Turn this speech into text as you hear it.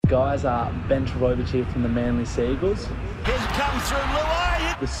guys? Ben Trbojevic here from the Manly Seagulls. Here comes through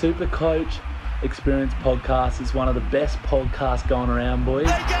Luai. The Super Coach Experience podcast is one of the best podcasts going around, boys.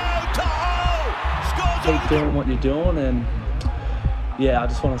 They go to Scores Keep doing what you're doing, and yeah, I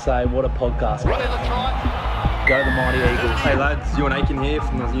just want to say, what a podcast. Go the Mighty Eagles. Hey lads, Ewan Aiken here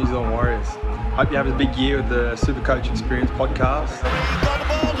from the New Zealand Warriors. Hope you have a big year with the Super Coach Experience podcast. Got the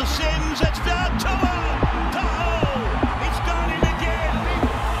ball to Sims. It's down to It's gone in again.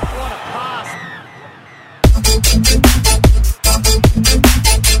 What a pass.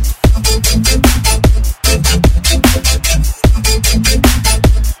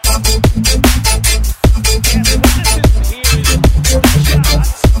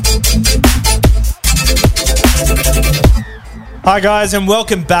 Hi guys, and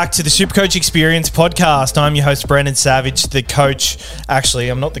welcome back to the Supercoach Experience podcast. I'm your host Brendan Savage, the coach. Actually,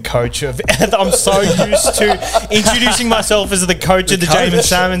 I'm not the coach of. I'm so used to introducing myself as the coach of the Jamin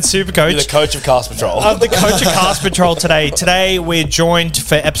Salmon Supercoach. You're the coach of Cast Patrol. I'm the coach of Cast Patrol today. Today we're joined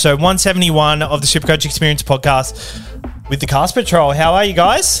for episode 171 of the Supercoach Experience podcast with the Cast Patrol. How are you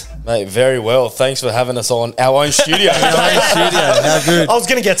guys? Mate, very well. Thanks for having us on our own studio. How good. I was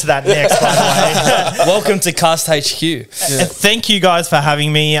going to get to that next, by the way. Welcome to Cast HQ. And thank you guys for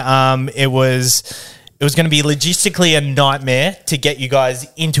having me. It was going to be logistically a nightmare to get you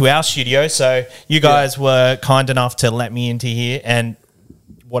guys into our studio. So you guys were kind enough to let me into here, and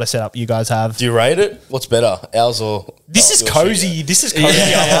what a setup you guys have. Do you rate it? What's better, ours or This is your cozy. studio? This is cozy.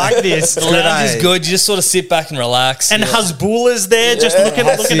 I like this. The lounge is good. You just sort of sit back and relax. And Hasbulla's there, just looking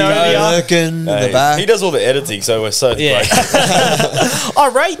over you. Lurking in the back. He does all the editing, so we're so Yeah. grateful. I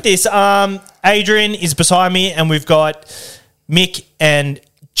rate this. Adrian is beside me, and we've got Mick and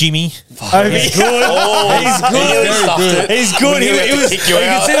Jimmy over here. He's good. He's good. He was. kick you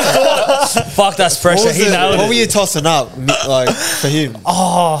out. Fuck, that's pressure. He nailed What were it. you tossing up, like, for him?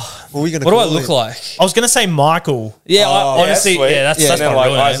 Oh, What were we gonna What do I call look him? like? I was going to say Michael. Yeah, honestly, sweet. yeah, that's And then my like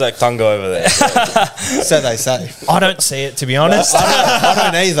real name. Isaac Tungo over there. So they say. I don't see it, to be honest. I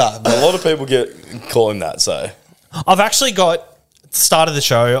don't either. A But lot of people call him that. So I've actually got, at the start of the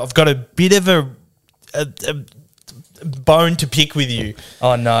show, I've got a bit of a bone to pick with you.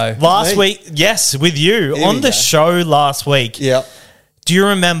 Oh no. Last Me? week, yes, with you. Here On we the go. show last week, yeah, do you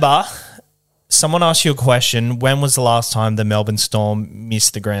remember someone asked you a question, when was the last time the Melbourne Storm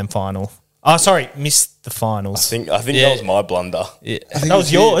missed the grand final? Oh, sorry, missed the finals. I think that Yeah. was my blunder. Yeah. that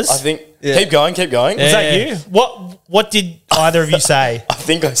was yours? I think. Yeah. Keep going. Was Yeah. that you? What did either of you say? I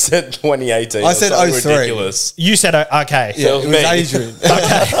think I said 2018. I said or something 03. Ridiculous. You said, okay. yeah, was it was me. Adrian.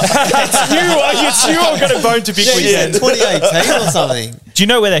 It's you. I've got a bone to pick with yeah, you. 2018 or something. Do you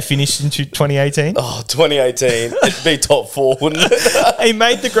know where they finished in 2018? Oh, 2018. It'd be top 4, wouldn't it? He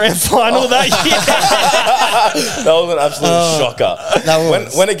made the grand final that year. That was an absolute shocker. That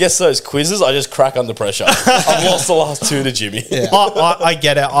was. When it gets to those quizzes, I just crack under pressure. I've lost the last 2 to Jimmy. Yeah. I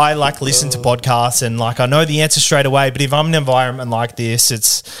get it. I like listen to podcasts and like I know the answer straight away. But if I'm in an environment like this,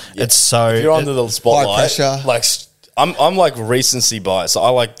 it's so. If you're under the spotlight, pressure. like I'm like recency bias. So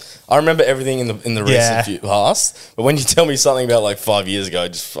I remember everything in the Yeah. recent past. But when you tell me something about like 5 years ago, it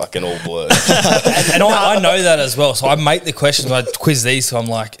just fucking all blurs. And I know that as well. So I make the questions. I quiz these. So I'm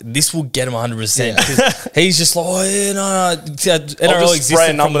like, this will get him 100%. Because he's just like, oh yeah, no. I'll NRL just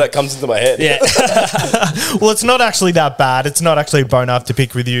spray a number that comes into my head. Yeah. Well, it's not actually that bad. It's not actually a bone I have to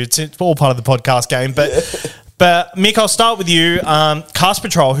pick with you. It's all part of the podcast game. But Mick, I'll start with you. Cast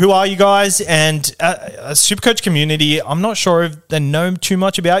Patrol, who are you guys? And a Supercoach community, I'm not sure if they know too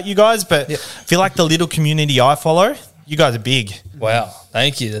much about you guys, but I feel like the little community I follow, you guys are big. Wow,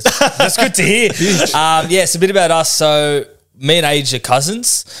 thank you. That's good to hear. It's a bit about us. So me and Age are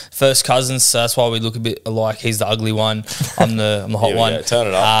cousins, first cousins. So that's why we look a bit alike. He's the ugly one. I'm the hot Here we one. go, turn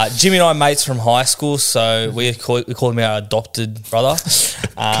it up. Jimmy and I are mates from high school, so we call him our adopted brother,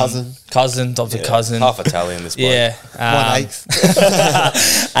 adopted cousin. Half Italian, this bloke. Yeah,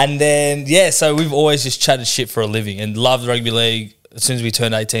 1/8. and then so we've always just chatted shit for a living and loved rugby league. As soon as we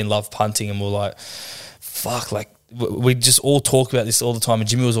turned 18, loved punting, and we're like, fuck, like we just all talk about this all the time. And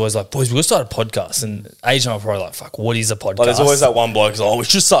Jimmy was always like, boys, we're going to start a podcast. And Age and I were probably like, fuck, what is a podcast? Like, there's always that one bloke who's like, oh, we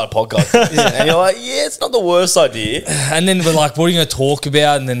should start a podcast. And you're like, yeah, it's not the worst idea. And then we're like, what are you going to talk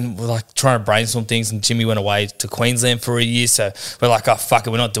about? And then we're like trying to brainstorm things. And Jimmy went away to Queensland for a year. So we're like, oh, fuck it,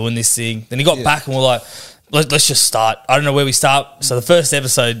 we're not doing this thing. Then he got back and we're like, let's just start. I don't know where we start. So the first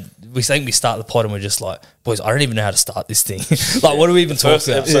episode, we think we start the pod and we're just like, boys, I don't even know how to start this thing. Like, what do we even talk First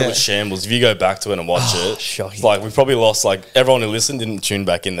about? episode was shambles. If you go back to it and watch it, shocking. it's like we probably lost, like, everyone who listened didn't tune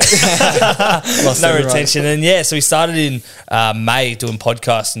back in there. No retention. And so we started in May doing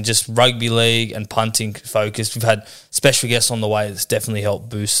podcasts and just rugby league and punting focused. We've had special guests on the way. It's definitely helped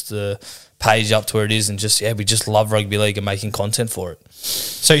boost the page up to where it is, and just we just love rugby league and making content for it.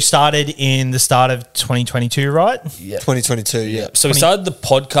 So you started in the start of 2022, right? Yeah. 2022, yeah. So we started the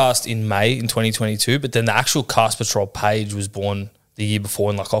podcast in May in 2022, but then the actual Cast Patrol page was born the year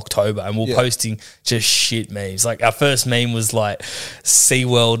before in like October, and we're posting just shit memes. Like our first meme was like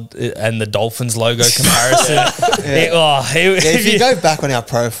SeaWorld and the Dolphins logo comparison. If you go back on our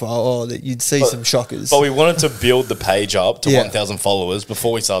profile, you'd see some shockers. But we wanted to build the page up to 1,000 followers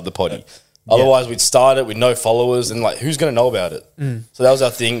before we started the potty. Otherwise, we'd start it with no followers, and like, who's going to know about it? So that was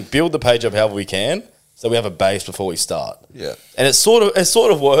our thing: build the page up however we can, so we have a base before we start. Yeah, and it sort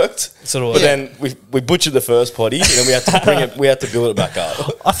of worked. But then we butchered the first potty, and then we had to bring it. We had to build it back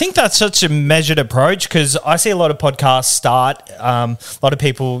up. I think that's such a measured approach, because I see a lot of podcasts start. A lot of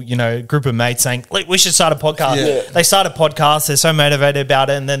people, group of mates saying, "Look, we should start a podcast." Yeah. They start a podcast. They're so motivated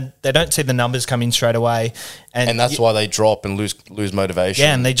about it, and then they don't see the numbers come in straight away. And that's why they drop and lose motivation.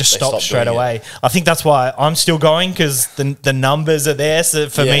 Yeah, and they just stop straight away. I think that's why I'm still going, because the numbers are there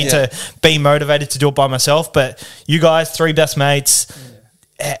for me to be motivated to do it by myself. But you guys, three best mates,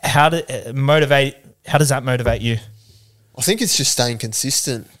 how does that motivate you? I think it's just staying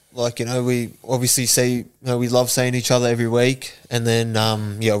consistent. Like, we obviously see, we love seeing each other every week. And then,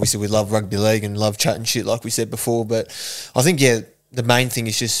 obviously we love rugby league and love chatting shit like we said before. But I think, the main thing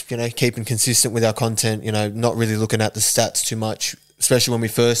is just, keeping consistent with our content, not really looking at the stats too much, especially when we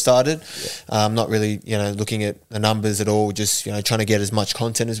first started. Not really, looking at the numbers at all, just, trying to get as much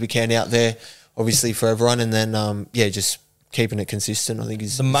content as we can out there, obviously for everyone. And then, just keeping it consistent, I think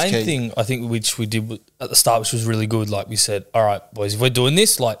is the main key. thing, I think, which we did at the start, which was really good. Like we said, all right, boys, if we're doing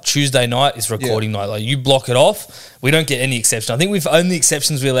this, like Tuesday night is recording night. Like you block it off. We don't get any exception. I think we've only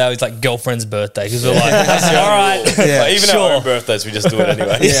exceptions we allow is like girlfriend's birthday, because we're like, all right, Like, even our own birthdays, we just do it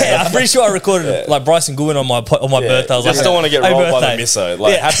anyway. I'm pretty sure I recorded like Bryson Goodwin on my birthday. I was Just like, don't want to get "Hey, rolled by birthday." the misso.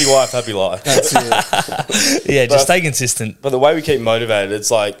 Like, happy wife, happy life. That's it. Just stay consistent. But the way we keep motivated,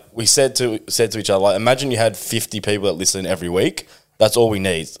 it's like we said to each other, like, imagine you had 50 people that listen every week. That's all we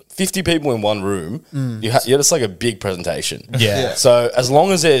need. 50 people in one room, you're just like a big presentation. Yeah. So as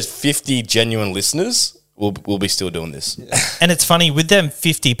long as there's 50 genuine listeners, we'll be still doing this. And it's funny, with them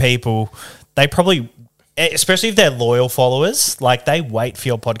 50 people, they probably, especially if they're loyal followers, like they wait for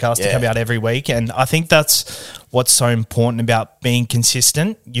your podcast to come out every week. And I think that's what's so important about being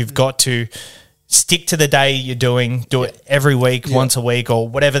consistent. You've got to stick to the day you're doing, do it every week, once a week, or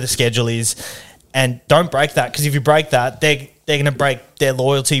whatever the schedule is. And don't break that, because if you break that, they're going to break their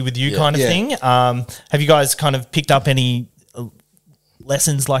loyalty with you, kind of thing. Have you guys kind of picked up any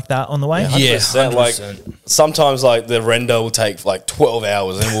lessons like that on the way? Yeah, 100%. Like 100%. sometimes like the render will take like 12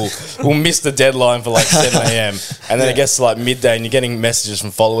 hours and we'll miss the deadline for like 7 a.m. And then it gets to like midday and you're getting messages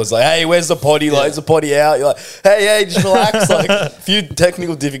from followers like, hey, where's the potty? Like, is the potty out? You're like, hey, just relax. Like a few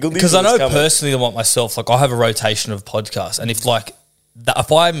technical difficulties. Because I know personally, like myself, like I have a rotation of podcasts, and if like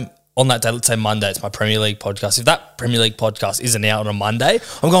if I'm on that day, let's say Monday, it's my Premier League podcast. If that Premier League podcast isn't out on a Monday,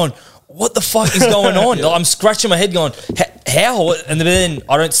 I'm going, what the fuck is going on? Like, I'm scratching my head going, how? And then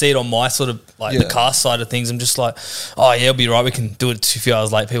I don't see it on my sort of like the cast side of things. I'm just like, oh yeah, it'll be right. We can do it a few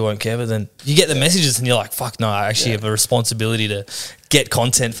hours late. People won't care. But then you get the messages and you're like, fuck no, I actually have a responsibility to get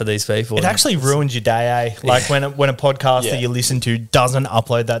content for these people. It actually ruins your day, Like when a podcast that you listen to doesn't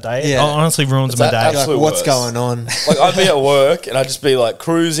upload that day, it honestly ruins my day. Like, what's going on? Like I'd be at work and I'd just be like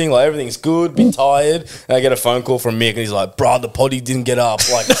cruising, like everything's good, be tired, and I get a phone call from Mick and he's like, bro, the potty didn't get up.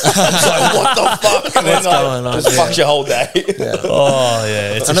 Like, I was like, what the fuck? And then going on? just fucks your whole day. Oh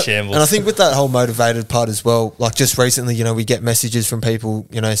yeah, it's a shambles. And I think with that whole motivated part as well, like just recently, we get messages from people,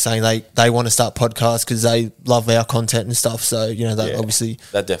 saying they want to start podcasts because they love our content and stuff. So, that obviously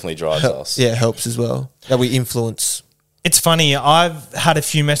that definitely drives us. Yeah, helps as well. That we influence. It's funny. I've had a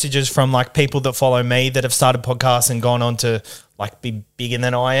few messages from like people that follow me that have started podcasts and gone on to like be bigger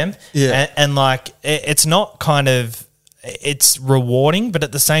than I am. Yeah. And like, it's not kind of, it's rewarding, but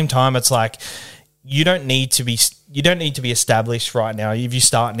at the same time, it's like, you don't need to be established right now. If you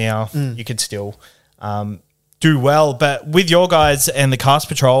start now, you could still do well. But with your guys and the Cast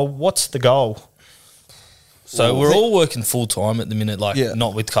Patrol, what's the goal? So we're all working full time at the minute, like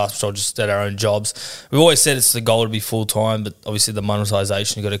not with Cast Patrol, just at our own jobs. We've always said it's the goal to be full time, but obviously the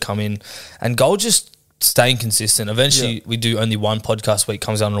monetization got to come in, and goal just staying consistent. Eventually, we do only one podcast a week,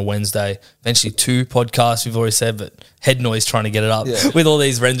 comes out on a Wednesday. Eventually, 2 podcasts. We've already said, but head noise trying to get it up with all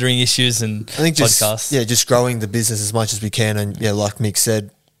these rendering issues and I think podcasts. just growing the business as much as we can, and like Mick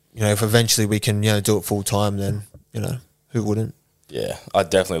said, if eventually we can do it full time, then who wouldn't? Yeah, I'd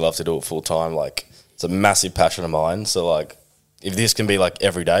definitely love to do it full time. Like, it's a massive passion of mine. So like, if this can be like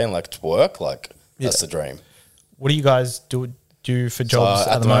every day and like to work, like that's the dream. What do you guys do for jobs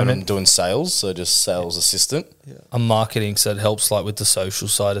at at the moment? I'm doing sales, so just sales assistant. I'm marketing, so it helps like with the social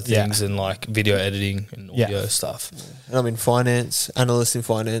side of Yeah. things and like video editing and audio stuff. And I'm in finance, analyst in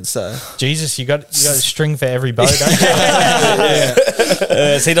finance. So Jesus, you got a string for every bow, don't you?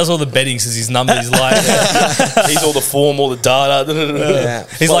 So he does all the betting, says his numbers. He's like, He's all the form, all the data. yeah,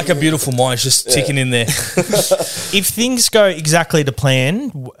 he's like a beautiful mind, just ticking in there. If things go exactly to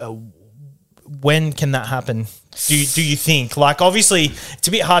plan, when can that happen? Do you think? Like, obviously, it's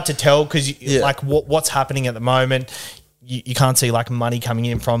a bit hard to tell because, like, what's happening at the moment. You can't see like money coming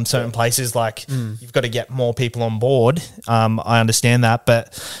in from certain places. Like, you've got to get more people on board. I understand that,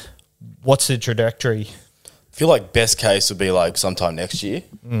 but what's the trajectory? I feel like best case would be like sometime next year.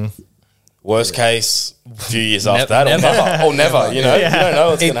 Worst case, a few years after that, or never. Or never, you know. You don't know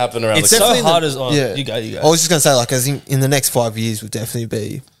what's going to happen around the it's corner. definitely So hard the- as yeah. you go. I was just gonna say, like, I think in the next 5 years would definitely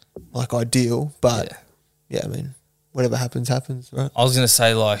be like ideal, but I mean, whatever happens, right? I was gonna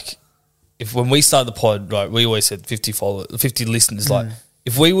say like, if when we started the pod, like we always said 50 followers, 50 listeners. Like,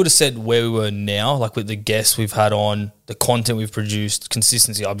 if we would have said where we were now, like with the guests we've had on, the content we've produced,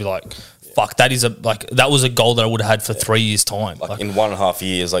 consistency, I'd be like, fuck, that was a goal that I would have had for 3 years' time. Like in 1.5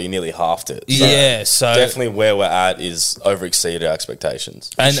 years, like you nearly halved it. So so definitely where we're at is over exceeded our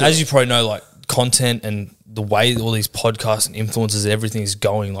expectations. And as you probably know, like content and the way all these podcasts and influencers, everything is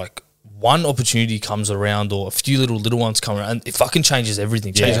going, like one opportunity comes around or a few little ones come around and it fucking changes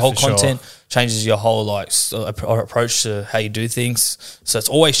everything. Changes your whole for sure. content, changes your whole like approach to how you do things. So it's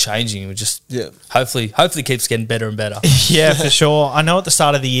always changing. We just hopefully keeps getting better and better. Yeah, for sure. I know at the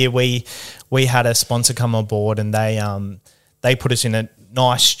start of the year we had a sponsor come on board and they put us in a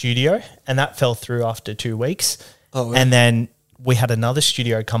nice studio and that fell through after 2 weeks. Oh, really? And then we had another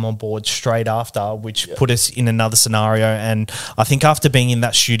studio come on board straight after, which put us in another scenario. And I think after being in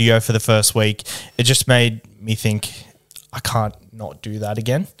that studio for the first week, it just made me think, I can't not do that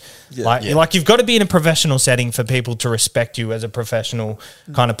again. Like you've got to be in a professional setting for people to respect you as a professional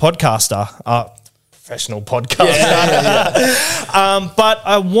kind of podcaster. Professional podcaster. But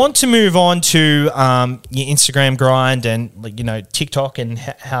I want to move on to your Instagram grind and, like, you know, TikTok and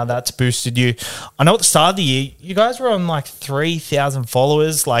how that's boosted you. I know at the start of the year, you guys were on like 3,000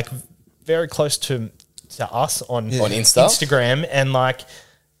 followers, like very close to us on Instagram, and like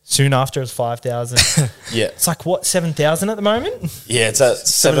soon after it was 5,000. It's like what, 7,000 at the moment? Yeah, it's at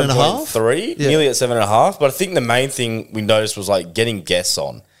 7.5? 7.3, nearly at 7.5. But I think the main thing we noticed was like getting guests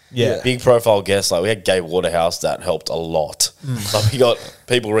on. Yeah. Big profile guests. Like we had Gabe Waterhouse that helped a lot. Like we got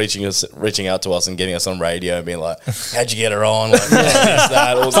people reaching out to us and getting us on radio and being like, how'd you get her on? Like, this,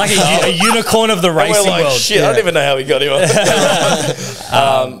 that, all It's like a unicorn of the and racing we're like, world. shit, I don't even know how we got him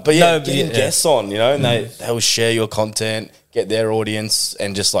on. But yeah, getting guests on, you know, and they will share your content, get their audience,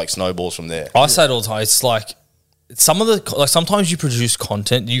 and just like snowballs from there. I say it all the time. It's like sometimes you produce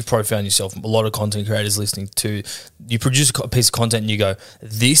content. You've probably found yourself a lot of content creators listening to. You produce a piece of content and you go,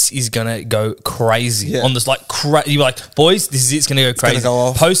 "This is gonna go crazy on this." Like, you're like, "Boys, this is it's gonna go crazy." go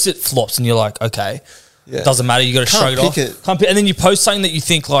off. Post it, flops, and you're like, "Okay." Doesn't matter. You got to shrug it off. And then you post something that you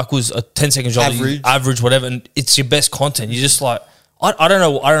think like was a 10-second job, average, whatever, and it's your best content. You're just like, I don't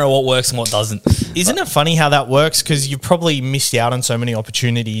know what works and what doesn't. Isn't it funny how that works? Because you've probably missed out on so many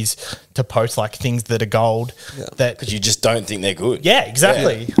opportunities to post like things that are gold. That Because you just don't think they're good. Yeah,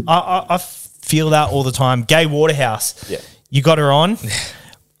 exactly. Yeah. I feel that all the time. Gay Waterhouse. Yeah. You got her on.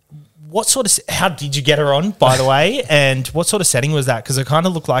 How did you get her on, by the way? And what sort of setting was that? Because it kind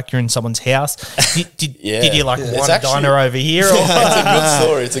of looked like you're in someone's house. Did you like want a diner over here? Or? It's a good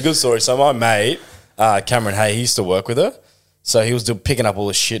story. It's a good story. So my mate, Cameron Hay, he used to work with her. So he was picking up all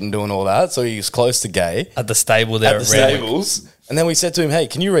the shit and doing all that. So he was close to Gay. At the stable there At the stables. And then we said to him, hey,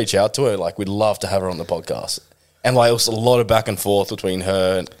 can you reach out to her? Like, we'd love to have her on the podcast. And like, it was a lot of back and forth between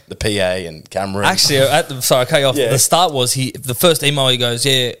her and the PA and Cameron. Actually, sorry, I cut you off. The start was the first email he goes,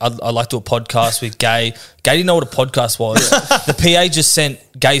 yeah, I'd like to do a podcast with Gay. Gay didn't know what a podcast was. The PA just sent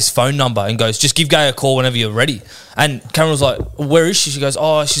Gay's phone number and goes, just give Gay a call whenever you're ready. And Cameron was like, where is she? She goes,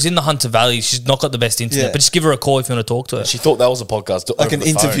 oh, she's in the Hunter Valley. She's not got the best internet, but just give her a call if you want to talk to her. She thought that was a podcast. Like an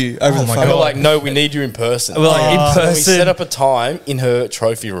interview over the phone. And we're like, no, we need you in person. We're like, in person. We set up a time in her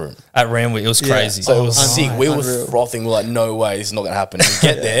trophy room. At Randwick. It was crazy. So it was sick. We were unreal. frothing. We're like, no way, this is not going to happen. And we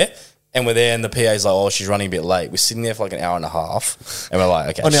get there, And we're there, and the PA's like, "Oh, she's running a bit late." We're sitting there for like an hour and a half, and we're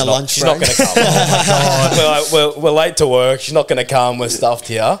like, "Okay, On our lunch she's not going break. to come." We're like, we're late to work. She's not going to come. We're stuffed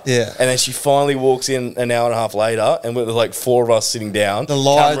here. Yeah. And then she finally walks in an hour and a half later, and we're like 4 of us sitting down. The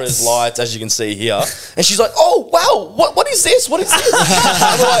lights. Cameras, lights, as you can see here. And she's like, "Oh wow, what is this? What is this?"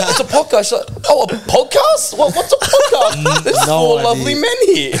 And we're like, "It's a podcast." She's like, "Oh, a podcast? What's a podcast? There's No 4 idea. lovely men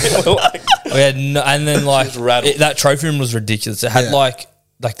here." We're like, We had and then like was rattled. that trophy room was ridiculous. It had Yeah.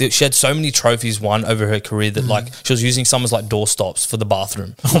 she had so many trophies won over her career that like she was using some as like doorstops for the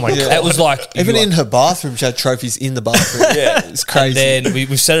bathroom. Oh my God. It was like Even you in her bathroom, she had trophies in the bathroom. Yeah. It's crazy. And then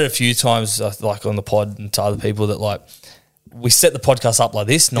we've said it a few times, like on the pod and to other people, that like we set the podcast up like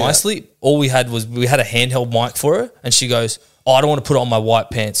this nicely. All we had was we had a handheld mic for her, and she goes, "Oh, I don't want to put it on my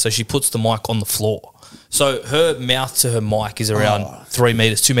white pants," so she puts the mic on the floor. So her mouth to her mic is around 3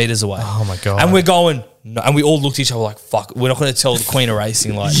 meters, 2 meters away. Oh my God. And we're going, no, and we all looked at each other like, "Fuck, we're not going to tell the Queen of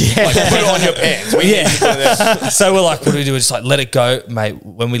Racing like, like, put it on your pants. We need you to put it there. So we're like, what do we do? We're just like, let it go, mate.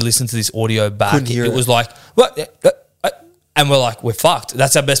 When we listened to this audio back, Couldn't hear it it. was like, what? And we're like, we're fucked.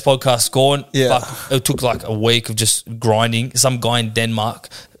 That's our best podcast scoring. Yeah. Fuck. It took like a week of just grinding. Some guy in Denmark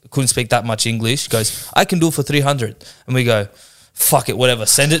couldn't speak that much English. Goes, "I can do it for 300." And we go, "Fuck it, whatever."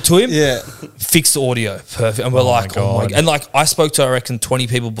 Send it to him. Yeah. Fix the audio. Perfect. And we're like, oh my God. And like, I spoke to, I reckon, 20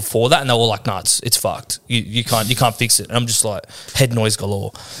 people before that, and they were like, "No, it's fucked. You can't fix it." And I'm just like, head noise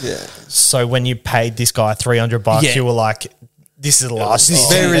galore. Yeah. So when you paid this guy $300, Yeah. you were like, "This is the last."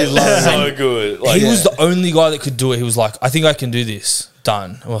 Very low. So good. Like, He was the only guy that could do it. He was like, "I think I can do this."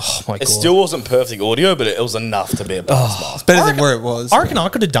 Done. Oh my God. it still wasn't perfect audio, but it was enough to be a podcast. It's better than where it was. I reckon I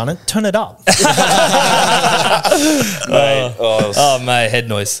could have done it. Turn it up. Mate, Oh, mate, head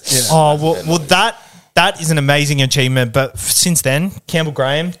noise. Oh well, that is an amazing achievement. But since then, Campbell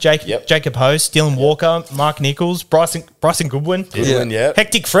Graham, Yep. Jacob Host, Dylan Walker, Mark Nichols, Bryson Goodwin, Goodwin, yeah.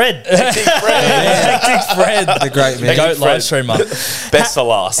 Hectic Fred. Hectic Fred. Hectic Fred. The great man. Goat Fred. live streamer. Best for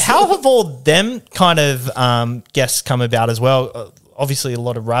last. How have all them kind of guests come about as well? Obviously, a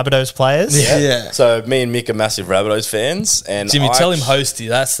lot of Rabbitohs players. Yeah. So me and Mick are massive Rabbitohs fans, and Jimmy, tell him Hosty.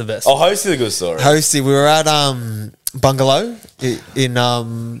 That's the best. Oh, Hosty the good story. Hosty, we were at Bungalow in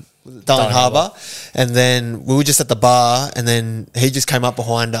Darling Harbour, and then we were just at the bar, and then he just came up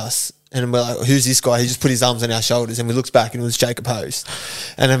behind us, and we're like, "Who's this guy?" He just put his arms on our shoulders, and we looked back, and it was Jacob Host,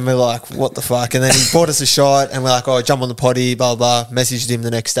 and then we're like, "What the fuck?" And then he bought us a shot, and we're like, "Oh, jump on the potty," blah blah. Messaged him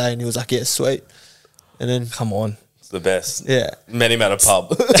the next day, and he was like, "Yeah, sweet," and then Come on. It's the best. yeah, Many man a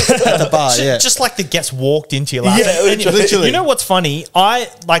pub. at the bar, yeah, Just like the guests walked into your lap. Yeah, And literally. You know what's funny?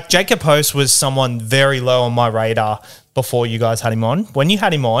 Jacob Host was someone very low on my radar before you guys had him on. When you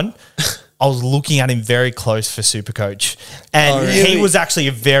had him on, I was looking at him very close for Supercoach. And Oh, he really? was actually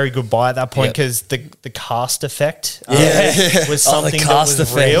a very good buy at that point Yep. because the cast effect was Oh, the something that cast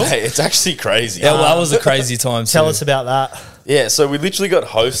was effect. real. Hey, it's actually crazy. Yeah, well, that was a crazy time. Tell too. us about that. Yeah, so we literally got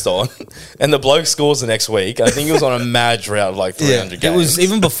Host on, and the bloke scores the next week. I think he was on a mad drought of like 300 It games. was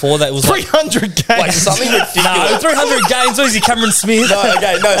even before that. It was like 300 games. like something ridiculous. no 300 games. What is he, Cameron Smith? No,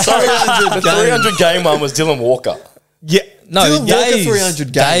 okay, no, sorry. The 300 game one was Dylan Walker. yeah. No, Dylan Walker, days.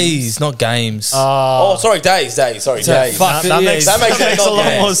 300 games. Days, not games. Oh, sorry, days. Sorry, So, days. fuck, That yeah, makes that makes a not lot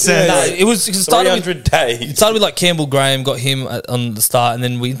games. more sense. No, it was it started with 300 days. It started with like Campbell Graham, got him on the start, and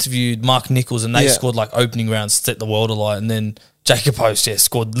then we interviewed Mark Nichols, and they Yeah. scored like opening rounds, set the world alight, and then Jacob Host,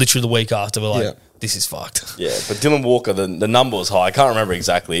 scored literally the week after. We're like, Yeah. this is fucked. Yeah, but Dylan Walker, the number was high. I can't remember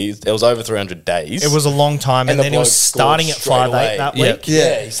exactly. It was over 300 days. It was a long time, and the then he was bloke starting at scored 5'8" straight that away. week.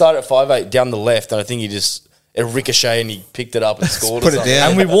 Yeah, he started at 5'8" down the left, and I think he just it ricocheted and he picked it up and scored. put or it something. down.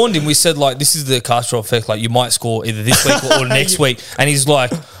 And we warned him. We said like, this is the Castro effect. Like, you might score either this week or next week. And he's like,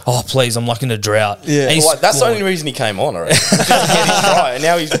 "Oh, please, I'm like in a drought." Yeah. And he's Well, like, that's the scored. only reason he came on, I reckon. Just to get his try. And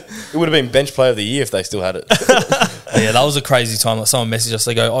now it would have been bench player of the year if they still had it. Yeah, that was a crazy time. Like, someone messaged us.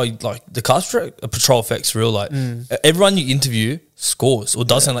 They go, "Oh, like the Castro patrol effect's real. Like everyone you interview scores or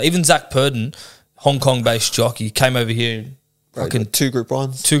does something. Like even Zach Purden, Hong Kong based jockey, came over here. Fucking two group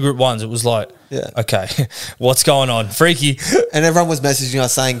ones, two group ones. It was like, Yeah. okay, what's going on? Freaky. and everyone was messaging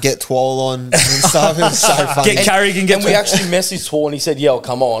us saying, "Get Twal on," and stuff. It was so funny. Get Carrigan, get And we actually messaged Tor and he said, "Yeah, I'll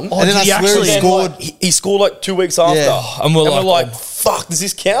come on." and then I did he swear he actually? Then, scored. like, he scored like 2 weeks after. Yeah. And we're like, fuck, does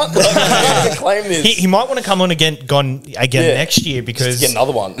this count? Like, I can't claim this. He might want to come on again Yeah. next year Just because get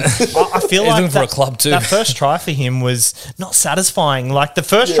another one. I feel He's like looking for a club too. That first try for him was not satisfying. Like the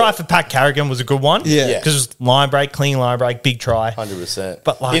first try for Pat Carrigan was a good one. Yeah. Yeah. Because it was line break, clean line break, big try. 100%.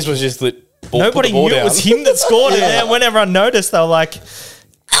 But, like, his was just lit. Nobody knew it was him that scored it. And when everyone noticed, they were like,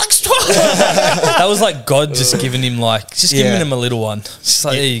 Alex Twal. That was like God just giving him giving him a little one. Just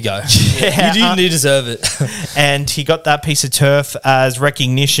like, there you go. You deserve it. And he got that piece of turf as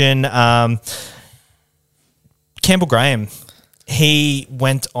recognition. Campbell Graham, he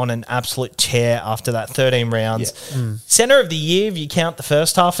went on an absolute tear after that 13 rounds. Centre of the year, if you count the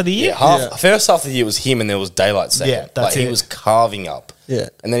first half of the year. First half of the year was him, and there was Daylight second. Yeah, that's He it. was carving up. Yeah.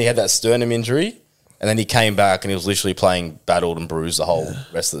 And then he had that sternum injury, and then he came back, and he was literally playing battled and bruised the whole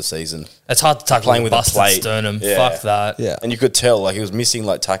rest of the season. It's hard to tackle Playing with with a busted plate. sternum. Yeah. Fuck that. Yeah. And you could tell, he was missing,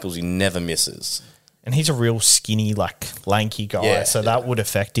 tackles he never misses. And he's a real skinny, lanky guy. Yeah, so that would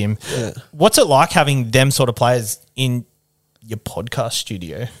affect him. Yeah. What's it like having them sort of players in your podcast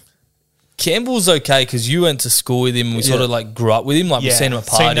studio? Campbell's okay because you went to school with him and we sort of grew up with him. We've seen him at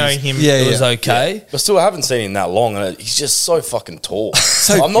So you parties. know him. It was okay. But still, I haven't seen him that long, and he's just so fucking tall.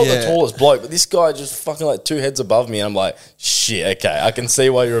 I'm not the tallest bloke, but this guy just fucking 2 heads above me, and I'm like, shit, okay, I can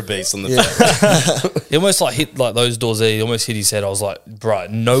see why you're a beast on the field. He almost hit those doors there. He almost hit his head. I was like, bro,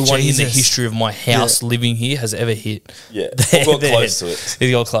 no one in the Jesus. history of my house living here has ever hit. Yeah, we got close to it.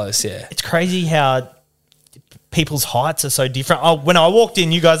 He got close, yeah. It's crazy how people's heights are so different. Oh, when I walked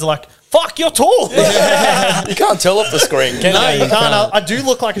in, you guys are like, fuck, you're tall. You can't tell off the screen, can No, you? you can't. I do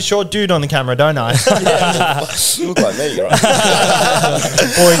look like a short dude on the camera, don't I? You look like me, right?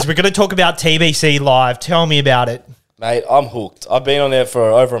 Boys, we're going to talk about TBC Live. Tell me about it. Mate, I'm hooked. I've been on there for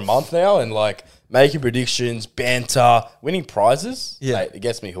over a month now, and making predictions, banter, winning prizes. Yeah. Mate, it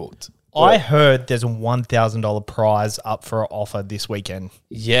gets me hooked. I heard there's a $1,000 prize up for an offer this weekend.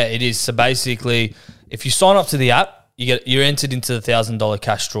 Yeah, it is. So basically, if you sign up to the app, you're entered into the $1,000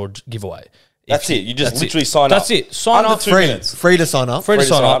 cash draw giveaway. That's it. You just That's literally it. sign up. That's it. Sign Under up. 2 minutes. Free to sign up. Free to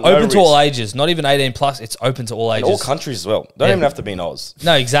sign up. no Open to all risk. ages. Not even 18 plus. It's open to all ages. All countries as well. Don't even have to be in Oz.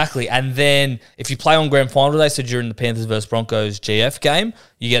 No, exactly. And then if you play on grand final day, so during the Panthers versus Broncos GF game,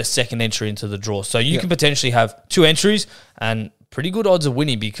 you get a second entry into the draw. So you can potentially have 2 entries and pretty good odds of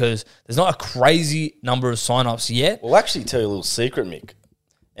winning because there's not a crazy number of sign-ups yet. We'll actually tell you a little secret, Mick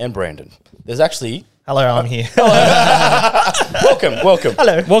and Brandon. There's actually... Hello, I'm here. Welcome.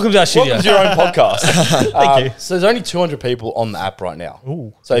 Hello. Welcome to our studio. Welcome to your own podcast. Thank you. So there's only 200 people on the app right now.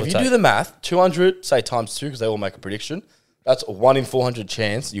 Ooh, so if you do the math, 200, say times 2, because they all make a prediction, that's a 1 in 400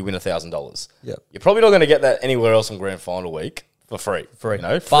 chance you win $1,000. Yep. You're probably not going to get that anywhere else on grand final week for free. Free. You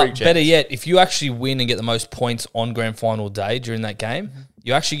know, But chance. better yet, if you actually win and get the most points on grand final day during that game,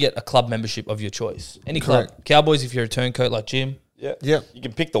 you actually get a club membership of your choice. Any club. Correct. Cowboys, if you're a turncoat like Jim. Yeah. Yep. You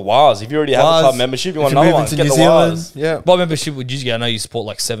can pick the Wires. If you already have a Wires. club membership, you want If you're another one, moving get to the New Wires. Zealand, yeah. What membership would you get? I know you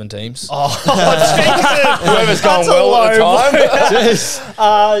support 7 teams. Whoever's going well at the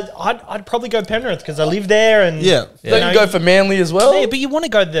time. I'd probably go Penrith because I live there. And Yeah. Don't you go for Manly as well? Yeah, but you want to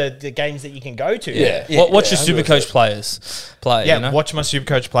go the games that you can go to. Yeah. What's your super coach players? Yeah, you know? watch my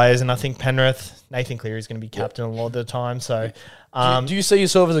Supercoach players, and I think Penrith, Nathan Cleary is going to be captain a lot of the time. So Do you see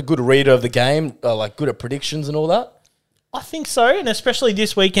yourself as a good reader of the game, good at predictions and all that? I think so, and especially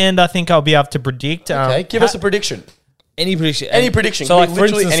this weekend, I think I'll be able to predict. Okay, give us a prediction. Any prediction. Any prediction. So, Can like, be for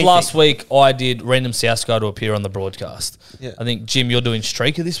literally instance, anything. last week I did random South guy to appear on the broadcast. Yeah. I think, Jim, you're doing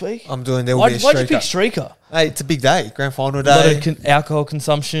Streaker this week? I'm doing. There will Why'd be a you pick streaker. Streaker? Hey, it's a big day. Grand final A lot day. of alcohol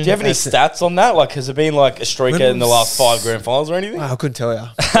consumption. Do you have any stats on that? Has it been a streaker in the last 5 grand finals or anything? Wow, I couldn't tell you.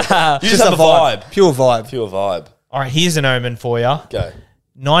 You just have a vibe. Pure vibe. Pure vibe. All right, here's an omen for you. Go.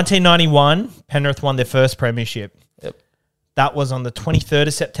 1991, Penrith won their first premiership. Yep. That was on the 23rd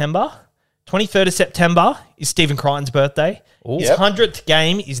of September. 23rd of September is Stephen Crichton's birthday. His Yep. 100th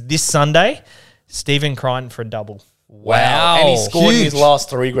game is this Sunday. Stephen Crichton for a double. Wow. And he scored in Huge. his last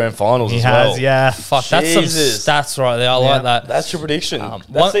 3 grand finals He as has, well. yeah. Fuck, that's some Jesus. stats right there. I like that. That's your prediction. one-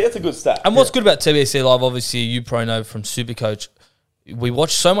 That's a good stat. And what's good about TBC Live, obviously, you probably know from Supercoach, we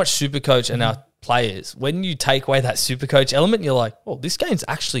watch so much Supercoach and our players. When you take away that Supercoach element, you're like, oh, this game's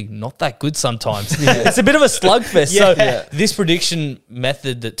actually not that good sometimes. It's a bit of a slugfest. Yeah. So this prediction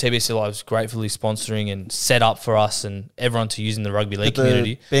method that TBC Live is gratefully sponsoring and set up for us and everyone to use in the rugby league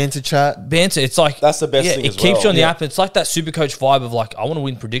community. The banter chat. Banter, it's like That's the best thing It as keeps well. you on the Yeah. app. It's like that Supercoach vibe of I want to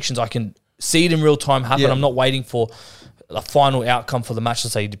win predictions. I can see it in real time happen. Yeah. I'm not waiting for the final outcome for the match.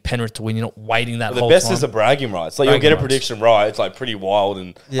 Let's say you did Penrith to win. You're not waiting that The whole best time. is the bragging rights. You'll Bragging get a rights. prediction right. It's pretty wild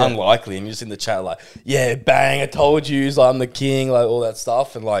and unlikely, and you're just in the chat yeah, bang, I told you, I'm the king, all that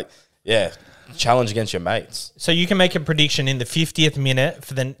stuff, and challenge against your mates. So you can make a prediction in the 50th minute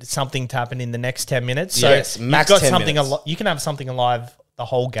for then something to happen in the next 10 minutes. So Yes, max you've got 10 something minutes. you can have something alive the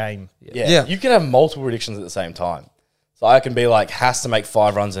whole game. Yeah. You can have multiple predictions at the same time. So I can be has to make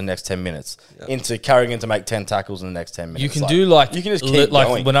 5 runs in the next 10 minutes, into carrying to make 10 tackles in the next 10 minutes. You can do you can just keep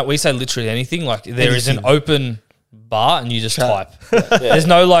going. when we say literally anything, there is an open bar and you just type. There's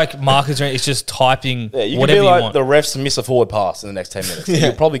no like markers or anything. It's just typing Yeah, you whatever can be you like want. the refs miss a forward pass in the next 10 minutes.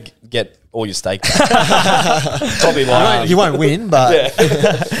 You'll probably get all your steak back. Probably like You won't win, but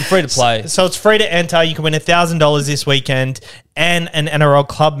Free to play. So it's free to enter. You can win $1,000 this weekend and an NRL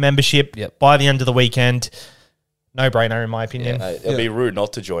club membership by the end of the weekend. No brainer, in my opinion. it'll be rude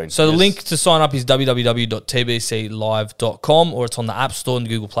not to join. So the Just- link to sign up is www.tbclive.com, or it's on the App Store and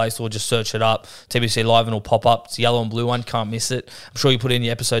Google Play Store. Just search it up, TBC Live, and it'll pop up. It's a yellow and blue one. Can't miss it. I'm sure you put it in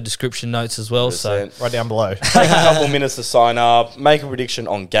your episode description notes as well. So 100%. Right down below. Take a couple minutes to sign up, make a prediction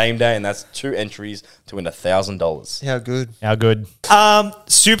on game day, and that's 2 entries to win $1,000. how good. How good.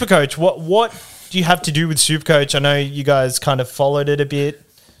 Supercoach, what do you have to do with Supercoach? I know you guys kind of followed it a bit.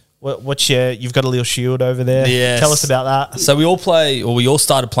 What's you've got a little shield over there. Yes. Tell us about that. So we all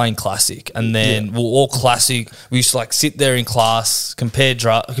started playing Classic, and then we're all Classic. We used to like sit there in class, compare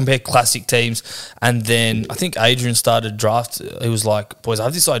Classic teams, and then I think Adrian started draft. He was like, "Boys, I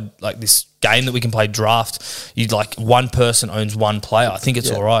have this this game that we can play draft. You like one person owns one player. I think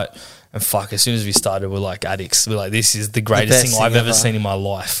it's all right." And fuck, as soon as we started, we're like addicts. We're like, "This is the greatest best thing I've thing ever ever. seen in my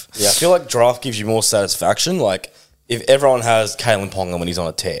life." Yeah, I feel like draft gives you more satisfaction. Like, if everyone has Kalen Ponga when he's on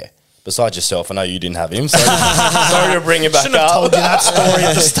a tear, besides yourself, I know you didn't have him, so sorry to bring it back Shouldn't have up. told you that story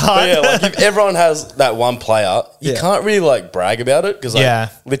at the start. But yeah, like if everyone has that one player, you can't really like brag about it because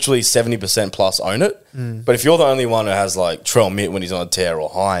literally 70% plus own it. But if you're the only one who has like Trell Mitt when he's on a tear or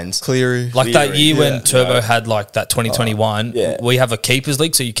Hines, Cleary. Like that year when Yeah. Turbo had like that 2021, we have a keepers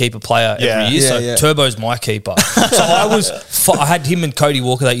league, so you keep a player every year. Yeah, So yeah. Turbo's my keeper. So I had him and Cody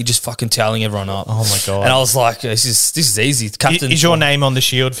Walker that you just fucking toweling everyone up. Oh my God. And I was like, this is easy. Captain, Is your name on the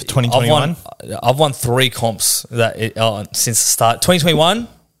shield for 2021? I've won 3 comps since the start. 2021,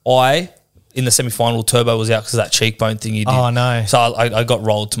 in the semi-final, Turbo was out because of that cheekbone thing he did. Oh, no. So I got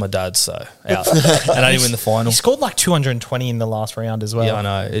rolled to my dad, so out. And I didn't win the final. He scored like 220 in the last round as well. Yeah, I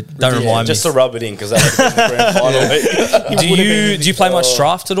know. Don't remind just me. to rub it in because that would have been the grand final. Do you play much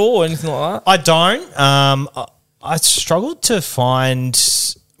draft at all or anything like that? I don't. I struggled to find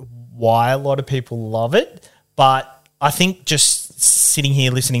why a lot of people love it, but I think just sitting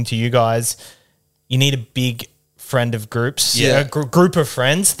here listening to you guys, you need a big friend of groups, a group of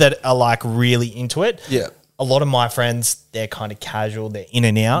friends that are like really into it. Yeah. A lot of my friends, they're kind of casual, they're in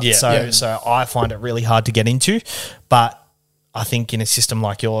and out. Yeah. So I find it really hard to get into, but I think in a system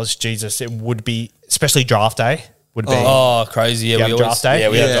like yours, Jesus, it would be, especially draft day, would be. Oh, crazy. Yeah, You we have draft day? Yeah,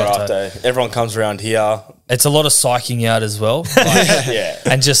 we Yeah. have draft day. Everyone comes around here. It's a lot of psyching out as well. Yeah.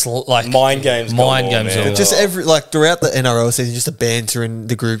 And just like Mind games Mind galore, games. man. galore. Just throughout the NRL season, just the banter in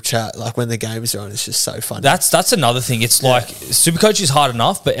the group chat, like when the games are on, it's just so fun. That's another thing. It's like Supercoach is hard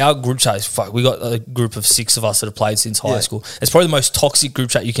enough, but our group chat is fuck. We got a group of 6 of us that have played since high school. It's probably the most toxic group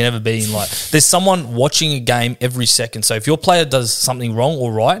chat you can ever be in. Like, there's someone watching a game every second. So if your player does something wrong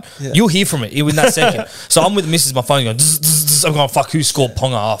or right, you'll hear from it in that second. So I'm with Mrs. My phone going. Zzz, zzz, zzz. I'm going fuck. Who scored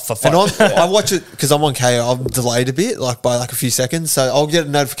Ponga? Oh, for fuck. And I watch it because I'm on KO. I'm delayed a bit, like by like a few seconds. So I'll get a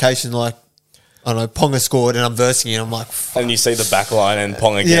notification like, I don't know, Ponga scored, and I'm versing it. I'm like, And you see the back line and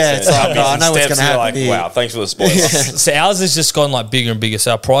Ponga gets Yeah, it. it's like, Up no, I and know what's steps, gonna you're happen like, here. wow, thanks for the spoiler. So ours has just gone like bigger and bigger.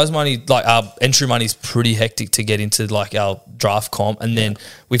 So our prize money, like our entry money, is pretty hectic to get into like our draft comp, and then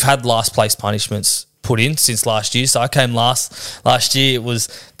we've had last place punishments put in since last year. So I came last year. It was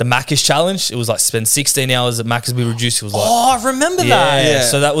the Macca's challenge. It was like spend 16 hours at Macca's. We reduced. It was like Oh, I remember that. Yeah.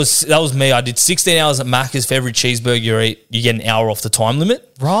 So that was me. I did 16 hours at Macca's. For every cheeseburger you eat, you get an hour off the time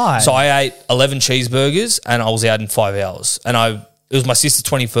limit. Right. So I ate 11 cheeseburgers and I was out in 5 hours. And it was my sister's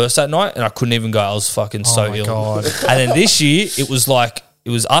 21st that night, and I couldn't even go. I was fucking so my ill. God. And then this year, it was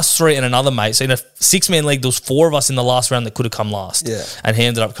us 3 and another mate. So in a 6-man league, there was 4 of us in the last round that could have come last. Yeah. And he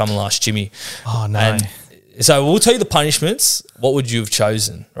ended up coming last, Jimmy. Oh, no. And so we'll tell you the punishments. What would you have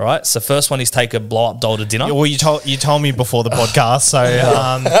chosen? All right. So first one is take a blow up doll to dinner. Well, you told me before the podcast, so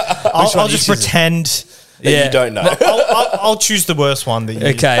I'll just pretend. That you don't know. I'll choose the worst one that you.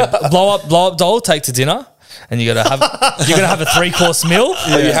 Okay. blow up doll, take to dinner. And you're gonna have a 3-course meal.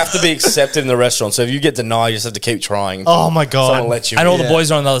 But you have to be accepted in the restaurant. So if you get denied, you just have to keep trying. Oh my God. Someone let you And in. all the boys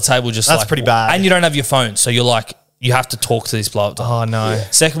are on the other table just That's like, pretty bad. And you don't have your phone. So you're like, you have to talk to this blow up doll. Oh no.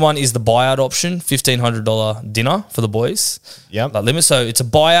 Second one is the buyout option, $1,500 dinner for the boys. Yep. That limit. So it's a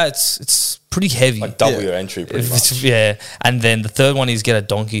buyout. It's pretty heavy. Like double your entry pretty much. Yeah. And then the third one is get a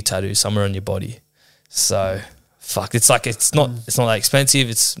donkey tattoo somewhere on your body. So fuck. It's like it's not that expensive.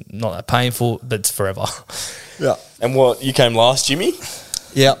 It's not that painful, but it's forever. yeah, And what, you came last, Jimmy?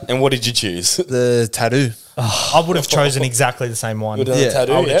 yeah, And what did you choose? the tattoo. I would have chosen exactly the same one. Would have done a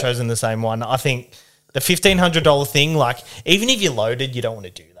tattoo, I would have yeah? chosen the same one. I think the $1,500 thing, like even if you're loaded, you don't want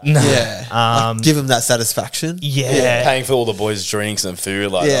to do that. Yeah. Like, give them that satisfaction. Yeah. Paying for all the boys' drinks and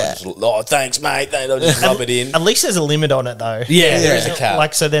food. Like, Yeah. oh, thanks, mate. They'll just rub it in. At least there's a limit on it though. Yeah. There is a cap.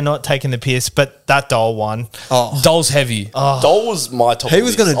 Like, so they're not taking the piss, but that Dole one. Oh, Dole's heavy. Dole was my top. He of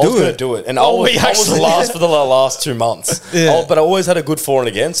was the list. gonna I was do gonna it. do it, and Oh, I we was actually- last for the last 2 months. Yeah. But I always had a good for and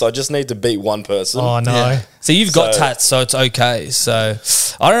against, so I just need to beat one person. Oh no. Yeah. So you've got So- tats, so it's okay. So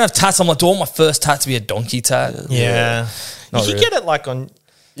I don't have tats. I'm like, do I want my first tat to be a donkey tat? Yeah. Not You can really. get it like on.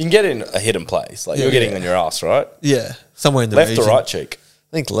 You can get in a hidden place, like you're getting on your ass, right? yeah. Somewhere in the Left region. or right cheek.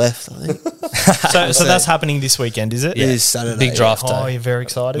 I think left. I think So that's happening this weekend, is it? it is Saturday. Big draft Oh, day. you're very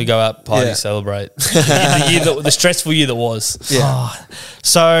excited. We go out, party, Yeah. celebrate. the stressful year that was. Yeah.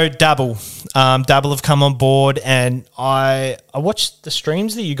 So Dabble, Dabble have come on board, and I watched the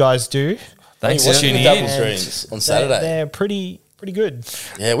streams that you guys do. Thanks Hey, for what tuning double in. streams on They're, Saturday. they're pretty good.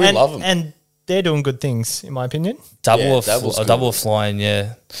 Yeah, we and, love them. and they're doing good things, in my opinion. Double Yeah, or double's a good. double or flying,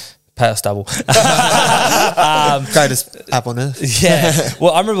 yeah. Pay us double. Greatest app on earth. Yeah.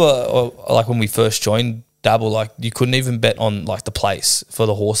 Well, I remember like when we first joined Dabble, like you couldn't even bet on like the place for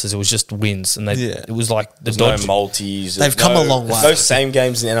the horses. It was just wins, and Yeah. it was like the There's no dodge. multis. They've there's come no- a long way. Those same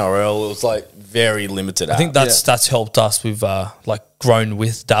games in NRL, it was like very limited. I think that's helped us. We've like grown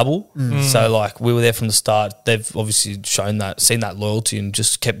with Dabble, so like we were there from the start. They've obviously shown that, seen that loyalty, and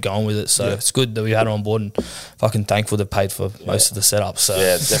just kept going with it. So it's good that we had it on board, and fucking thankful they paid for most of the setup. So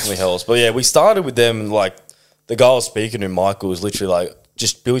Yeah, it definitely helps. But yeah, we started with them, and like the guy I was speaking to, Michael, was literally like,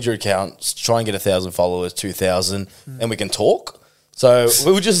 just build your account, try and get 1,000 followers, 2,000, and we can talk. So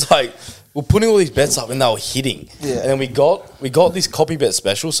we were just like, we're putting all these bets up, and they were hitting. Yeah. And then we got this copy bet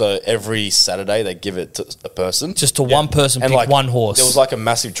special. So every Saturday they give it to a person, just to one person and pick like one horse. There was like a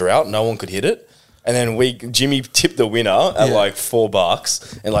massive drought; no one could hit it. And then Jimmy tipped the winner at Yeah. like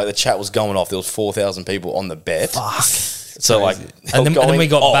 $4, and like the chat was going off. There was 4,000 people on the bet. So like, And then we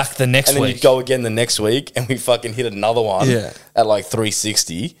got back the next and then week. you go again the next week, and we fucking hit another one Yeah. at like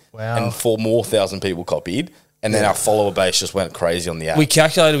 360. Wow. And 4 more thousand people copied, and then our follower base just went crazy on the app. we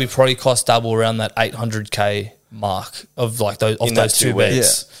calculated we probably cost Double around that 800K mark of like those In that 2 weeks.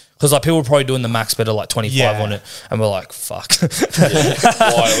 bets. Because like people were probably doing the max bet at like 25 Yeah. on it, and we're like, fuck,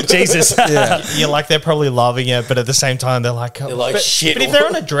 Wild. Jesus. You're like, they're probably loving it, but at the same time, they're like, They're like, shit. But if they're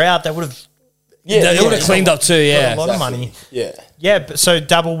on a drought, they would have Yeah, They would have cleaned up too, yeah. a lot of money. Yeah. Yeah, but so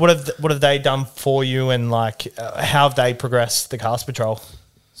Dabble, what have they done for you, and like how have they progressed the Cast Patrol?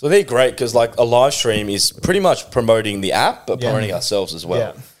 So they're great because like a live stream is pretty much promoting the app, but Yeah. promoting ourselves as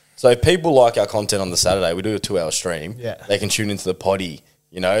well. Yeah. So if people like our content on the Saturday, we do a 2-hour stream. Yeah. They can tune into the potty.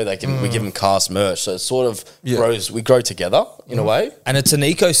 You know, they can we give them cast merch, so it sort of Yeah. grows. We grow together in a way. And it's an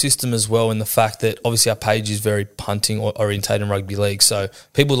ecosystem as well in the fact that obviously our page is very punting orientated in rugby league. So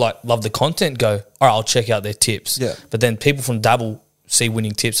people like love the content, go, all right, I'll check out their tips. Yeah. But then people from Dabble see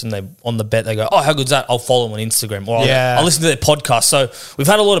winning tips and they on the bet, they go, oh, how good's that? I'll follow them on Instagram or Yeah. I'll listen to their podcast. So we've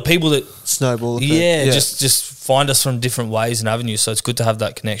had a lot of people that Snowball effect. yeah, just find us from different ways and avenues. So it's good to have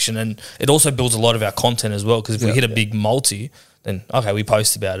that connection. And it also builds a lot of our content as well, because if we hit a big multi, then okay, we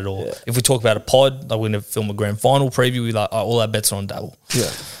post about it. Or if we talk about a pod, like we're going to film a grand final preview, we like, oh, all our bets are on Dabble.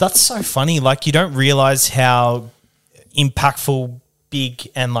 Yeah. That's so funny. Like, you don't realize how impactful, big,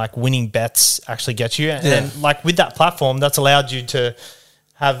 and like winning bets actually get you. And like with that platform, that's allowed you to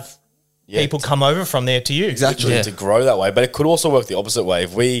have people come over from there to you. Exactly. Yeah. To grow that way, but it could also work the opposite way.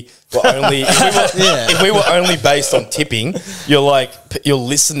 If we were only if we were only based on tipping, you're like your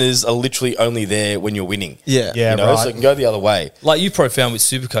listeners are literally only there when you're winning. Yeah. Yeah, you know, right. so it can go the other way. Like you probably found with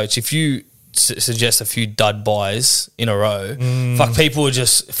Supercoach, if you suggest a few dud buys in a row, fuck, people are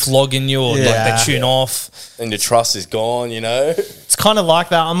just flogging you or like Yeah. they tune off. And your trust is gone. You know, It's kind of like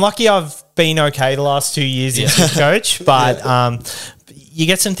that. I'm lucky I've been okay the last 2 years in coach, but you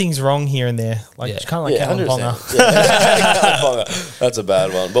get some things wrong here and there. Like, it's kind of like yeah, Callum 100%. Ponga. Yeah. That's a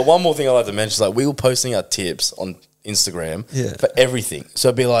bad one. But one more thing I like to mention is like we were posting our tips on Instagram Yeah. for everything. So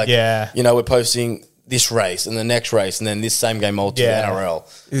it'd be like, Yeah. you know, we're posting this race and the next race and then this same game multi Yeah. NRL.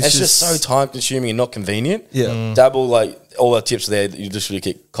 It's It's just just- so time consuming and not convenient. Yeah. Dabble, like all our tips there, you just really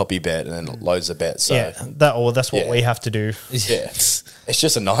get copy bet and then loads of bets. So Yeah, that's what Yeah. we have to do. yeah, it's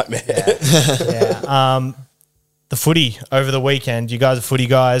just a nightmare. Yeah. The footy over the weekend. You guys are footy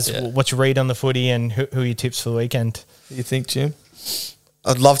guys. Yeah. What's your read on the footy, and who are your tips for the weekend? You think, Jim?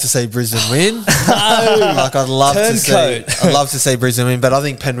 I'd love to see Brisbane win. Like I'd love to see. Turncoat. I'd love to see Brisbane win, but I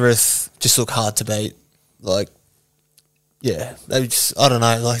think Penrith just look hard to beat. Like, yeah, they just. I don't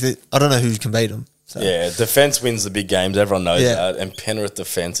know. Like, I don't know who can beat them. So. Yeah, defense wins the big games. Everyone knows Yeah. that. And Penrith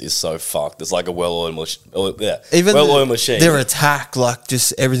defense is so fucked. It's like a well-oiled machine. Even well-oiled machine. their attack, like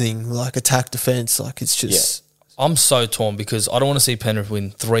just everything, like attack, defense, like it's just I'm so torn because I don't want to see Penrith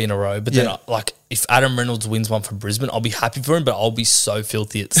win 3 in a row. But then, Yeah. if Adam Reynolds wins one for Brisbane, I'll be happy for him. But I'll be so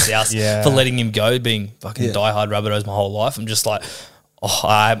filthy at South Yeah. for letting him go. Being fucking diehard Rabbitohs my whole life, I'm just like,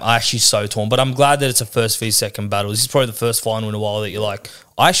 I'm actually so torn. But I'm glad that it's a first v second battle. This is probably the first final in a while that you're like,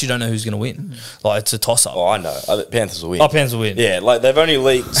 I actually don't know who's going to win. Like, it's a toss up. Oh, I know. Panthers will win. Oh, Panthers will win. Yeah, like they've only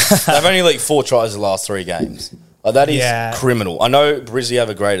leaked 4 tries in the last 3 games. Like, that is Yeah. criminal. I know Brizzy have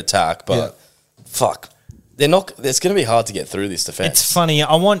a great attack, but fuck, they're not. It's going to be hard to get through this defense. It's funny.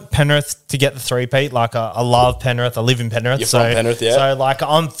 I want Penrith to get the 3-peat. Like, I love Penrith. I live in Penrith. You're from Penrith, yeah? So, like,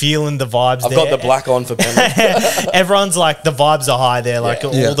 I'm feeling the vibes I've there. got the black on for Penrith. Everyone's like, the vibes are high there. Like,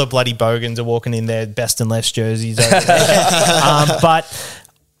 Yeah. all the bloody bogans are walking in their best and less jerseys over there. But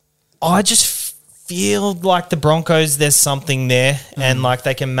I just feel like the Broncos, there's something there, and like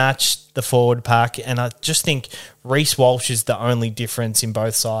they can match the forward pack. And I just think Reece Walsh is the only difference in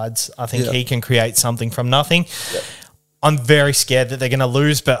both sides. I think he can create something from nothing. Yep. I'm very scared that they're going to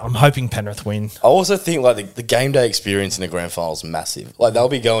lose, but I'm hoping Penrith win. I also think like the game day experience in the grand final is massive. Like they'll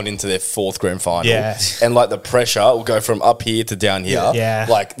be going into their 4th grand final, and like the pressure will go from up here to down here. Yeah.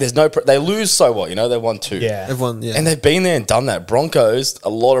 Like there's no they lose, so what? You know, they won 2. Yeah. Everyone, And they've been there and done that. Broncos, a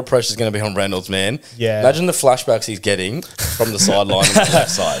lot of pressure is going to be on Reynolds, man. Yeah. Imagine the flashbacks he's getting from the sideline on the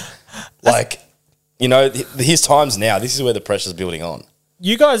left side. Like, you know, his time's now. This is where the pressure's building on.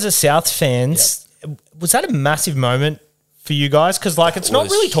 You guys are South fans. Was that a massive moment for you guys? Because like it's not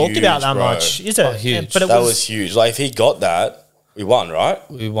was really talked about huge, that bro. much, is it? Oh, huge. But it That was, was huge. Like, if he got that, we won, right?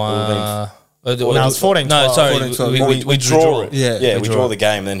 We won. no, it was 14. No, sorry. 14-12. We draw it. Yeah. we draw the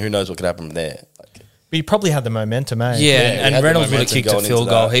game, and then who knows what could happen from there. Like, But you probably had the momentum, eh? Yeah, we had and the Reynolds would have momentum kicked a going field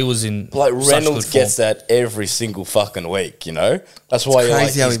into goal. that. He was in like such Reynolds good gets form. that every single fucking week, you know? That's why you're like,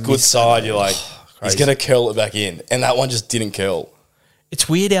 crazy how his he good missed side, that. you're like, he's going to curl it back in. And that one just didn't curl. It's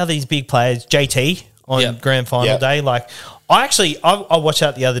weird how these big players, JT on Yep. grand final Yep. day, like I watched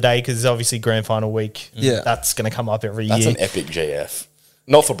that the other day because it's obviously grand final week. Yeah. That's going to come up every That's year. an epic GF.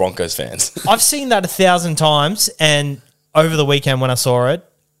 Not for Broncos fans. I've seen that 1,000 times, and over the weekend when I saw it,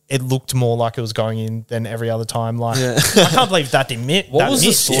 it looked more like it was going in than every other time. Like I can't believe that didn't miss. What was the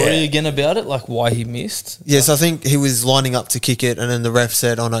missed. story Yeah. again about it? Like why he missed? Yes, I think he was lining up to kick it, and then the ref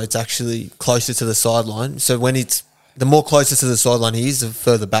said, "Oh no, it's actually closer to the sideline." So when the more closer to the sideline he is, the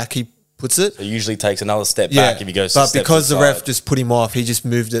further back he puts it. It usually takes another step back if he goes but to step because to the side. ref just put him off, he just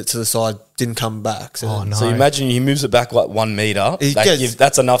moved it to the side, didn't come back. So Oh, no. So imagine he moves it back like 1 meter. He That gets- gives-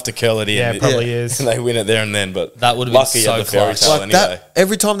 that's enough to curl it in. Yeah, it probably is. And they win it there and then. But That would've been lucky so at the fairy close. tale like anyway. that,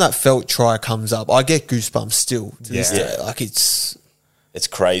 every time that felt try comes up, I get goosebumps still to this Yeah. day. Like it's It's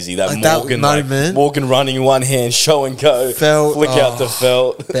crazy. That Like that Morgan, moment. Morgan running in one hand, show and go, Felt, flick out the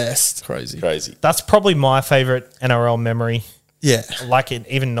felt. best. Crazy. Crazy. That's probably my favorite NRL memory. Yeah. Like it,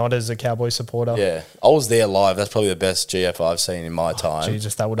 even not as a Cowboy supporter. Yeah, I was there live. That's probably the best GF I've seen in my time.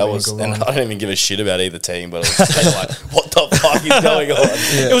 Jesus, that would've been a was, good and one. I don't even give a shit about either team, but it was just kinda like, what the fuck is going on?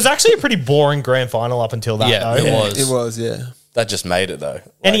 It was actually a pretty boring grand final up until that. Yeah, though. it was. It was, yeah. That just made it though. Like,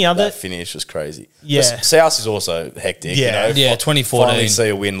 Any other- that finish was crazy. Yeah. The South is also hectic. Yeah. you know? Yeah, 2014. Finally see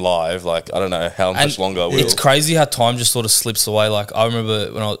a win live. Like I don't know how much longer. It will. It's crazy how time just sort of slips away. Like I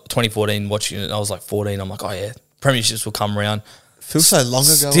remember when I was 2014 watching it, I was like 14. I'm like, oh yeah, premierships will come around. Feels so long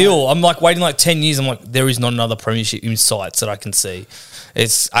ago. Still, I'm like waiting like 10 years. I'm like, there is not another premiership in sights that I can see.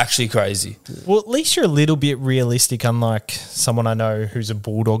 It's actually crazy. Well, at least you're a little bit realistic, unlike someone I know who's a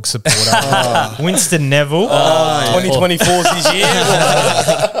Bulldog supporter. Winston Neville. 2024 is his year.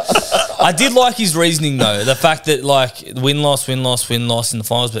 I did like his reasoning though. The fact that like win loss in the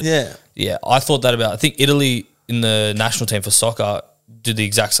finals. But Yeah. I thought that about. I think Italy in the national team for soccer did the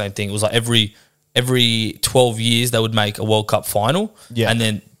exact same thing. It was like every 12 years they would make a World Cup final. Yeah. And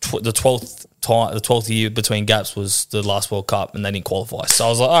then the 12th year between gaps was the last World Cup, and they didn't qualify. So I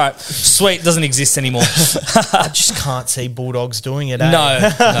was like, all right, sweet, doesn't exist anymore. I just can't see Bulldogs doing it. Eh? no,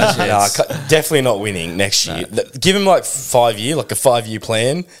 Nah, definitely not winning next year. Give him like 5 year, like a 5-year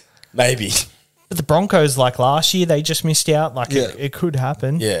plan, maybe. But the Broncos, like last year, they just missed out. Like Yeah. it could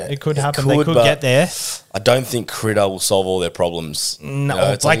happen. Yeah, it could it happen. could, they could but- get there. I don't think Critter will solve all their problems.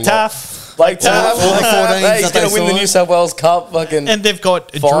 No, it's a like lot. Taff. Like Taff, all the 14s hey, he's that they going to win the saw. New South Wales Cup fucking And they've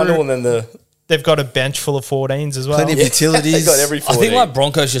got final, Drew, and then the they've got a bench full of 14s as well. Plenty of they utilities. got every I 14. think like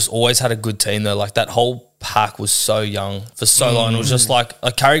Broncos just always had a good team though. Like that whole pack was so young for so long. It was just like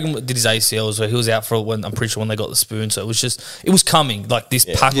Carrigan did his ACLs where he was out for when I'm pretty sure when they got the spoon. So it was coming. Like this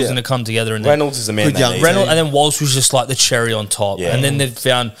pack was Yeah. going to come together. And then Reynolds is the man. Good they young need. Reynolds and then Walsh was just like the cherry on top. Yeah. And then they've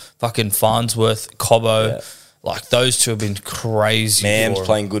found fucking Farnsworth, Cobbo. Yeah. Like those two have been crazy. Man's for 'em.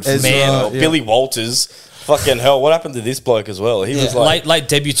 playing good for Ezra, Man. yeah. Billy Walters. Fucking hell, what happened to this bloke as well? He was like, Late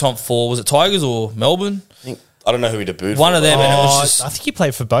debutant for was it Tigers or Melbourne? I think I don't know who he debuted One for, of them, but- and it was Oh, just I think he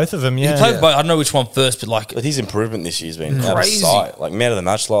played for both of them. Yeah, he played both. I don't know which one first, but like But his improvement this year's been out of Crazy. sight. Like, man of the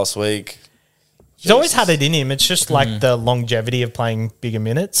match last week. he's always had it in him. It's just like the longevity of playing bigger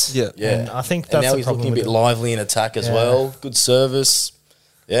minutes. Yeah. Yeah. And I think And that's now the he's problem looking a with bit it. lively in attack as Yeah. well. Good service.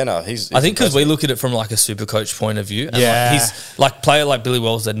 Yeah, no, he's I think because we impressive. look at it from like a super coach point of view, and Yeah. like he's like player like Billy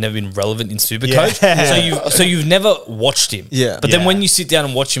Wells that never been relevant in super Yeah. coach. So you've never watched him. Yeah. But then Yeah. when you sit down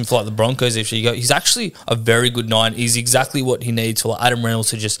and watch him for like the Broncos, if you go, he's actually a very good 9. He's exactly what he needs for like Adam Reynolds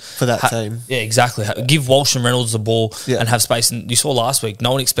to just For that team. Yeah, exactly. Give Walsh and Reynolds the ball Yeah. and have space. And you saw last week,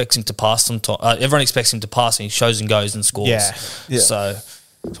 no one expects him to pass. Everyone expects him to pass, and he shows and goes and scores. Yeah. Yeah. So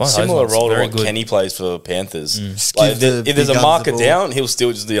it's one of those Similar ones. role to Very what good. Kenny plays for Panthers. Just Like, give the if there's big a guns marker the ball. down, he'll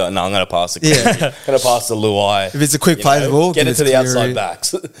still just be like, no, I'm going to pass to Kenny. Yeah. I'm going to pass to Luai. If it's a quick play the ball, get give it it to the Cleary. outside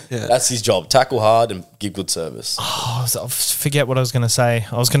backs. Yeah. That's his job. Tackle hard and give good service. I forget what I was going to say.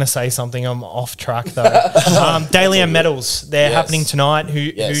 I was going to say something. I'm off track though. Dalian medals. They're Yes. happening tonight.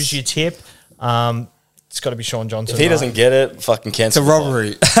 Yes. Who's your tip? It's got to be Sean Johnson. If he right? doesn't get it, fucking It's cancel. a the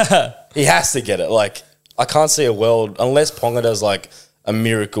robbery. fight. He has to get it. Like, I can't see a world, unless Ponga does like a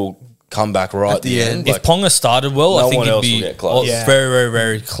miracle comeback right at the end. If Like, Ponga started well, no I think one he'd else be will get close. Yeah. very, very,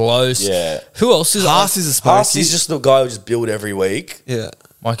 very close. Yeah. Who else is Haas is a Haas spokesy. is just the guy who just build every week. Yeah.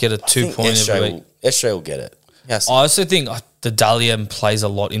 might get a I think 2 point every week. SJ will get it. Yes. I also think the Dalian plays a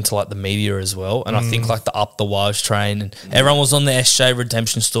lot into like the media as well, and I think like the up the Wires train and everyone was on the SJ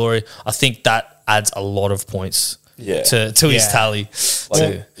redemption story. I think that adds a lot of points Yeah. to his Yeah. tally.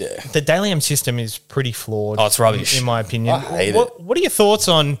 Like, yeah. The Dalian system is pretty flawed. Oh, it's rubbish. in my opinion. I hate What are your thoughts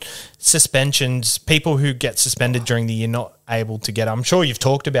on suspensions? People who get suspended during the year not able to get. I'm sure you've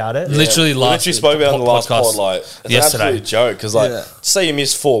talked about it. Literally We last literally spoke about it on the last podcast pod. Like, it's yesterday. an absolute joke because, like, Yeah. say you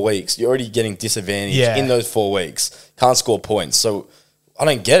miss 4 weeks, you're already getting disadvantaged Yeah. in those 4 weeks. Can't score points. So I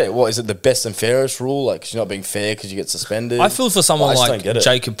don't get it. What is it? The best and fairest rule? Like, 'cause you're not being fair because you get suspended. I feel for someone I just like don't get it.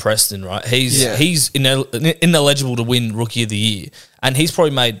 Jacob Preston, right? He's Yeah. he's ineligible to win Rookie of the Year, and he's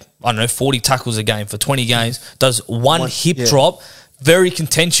probably made, I don't know, 40 tackles a game for 20 games. Does one hip yeah. drop, very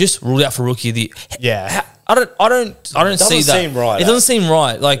contentious, ruled out for Rookie of the Year. Yeah. I don't see doesn't that. seem right, It eh? doesn't seem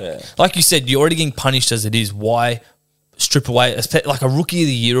right. Like Yeah. like you said, you're already getting punished as it is. Why strip away like a Rookie of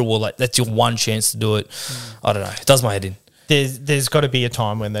the Year award? Like that's your one chance to do it. I don't know. It does my head in. There's got to be a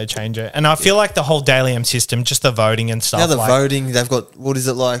time when they change it, and I feel like the whole Dalian system, just the voting and stuff. Now the like voting, they've got, what is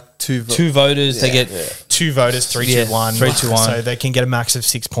it like? Two Voters, they get 2 voters, 3-2-1, 3-2-1. so they can get a max of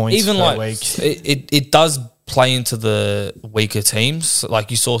 6 points even per like week. it does play into the weaker teams. Like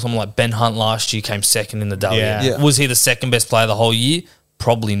you saw someone like Ben Hunt last year came second in the Dalian. Yeah. Yeah. Was he the second best player the whole year?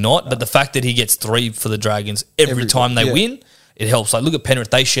 Probably not. But the fact that he gets 3 for the Dragons every time they yeah. win, it helps. Like look at Penrith,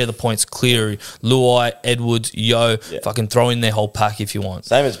 they share the points. Cleary, Luai, Edwards, Yo, fucking throw in their whole pack if you want.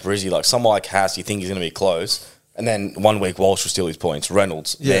 Same as Brizzy. Like, someone like Haas, you think he's going to be close. And then 1 week, Walsh will steal his points.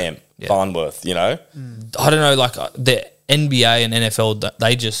 Reynolds, Mam, Farnworth, you know? I don't know, like the NBA and NFL,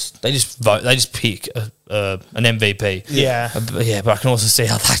 they just vote, they just pick an MVP. Yeah. But I can also see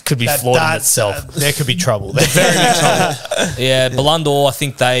how that could be flawed in itself. There could be trouble. There. Yeah, Ballon d'Or, I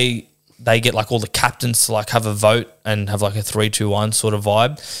think they get like all the captains to like have a vote and have like a 3-2-1 sort of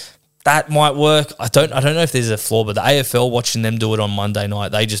vibe. That might work. I don't know if there's a flaw, but the AFL, watching them do it on Monday night,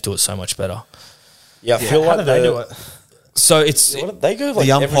 they just do it so much better. Yeah, I feel How like do they do it? So it's They go like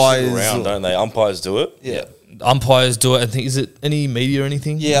The every single umpires- round, don't they? Umpires do it. Yeah. umpires do it. I think, is it any media or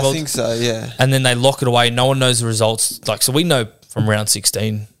anything? Yeah, I involved? think so, yeah. And then they lock it away. No one knows the results. Like, so we know from round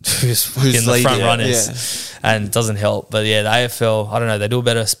 16 who's fucking the leading, front yeah. runners, and it doesn't help. But yeah, the AFL, I don't know, they do a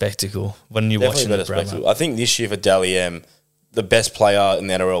better spectacle when you're Definitely watching better the Brown. spectacle. I think this year for Dally M, the best player in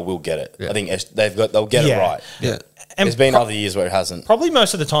the NRL will get it. I think they'll get it Yeah. right. Yeah. And There's been other years where it hasn't. probably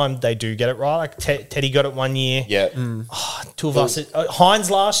most of the time they do get it right. Like Teddy got it 1 year. Yeah, Two of us.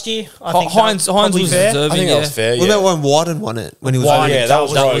 Hines last year. I think Hines probably was fair. deserving. I think yeah. that was fair. What Yeah, about when Wyden won it? When he was Wyden, over- yeah, that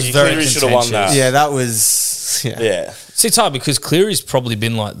was that right. was You very clearly should have won that. contentious. Yeah, that was... Yeah. Yeah, See, it's hard because Cleary's probably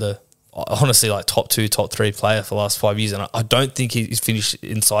been like the, honestly, like top 2, top 3 player for the last 5 years. And I don't think he's finished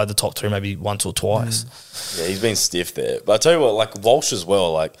inside the top 3 maybe once or twice. yeah, he's been stiff there. But I tell you what, like Walsh as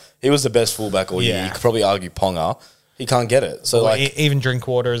well. Like he was the best fullback all year. Yeah. You could probably argue Ponga. He can't get it. So Well, like, even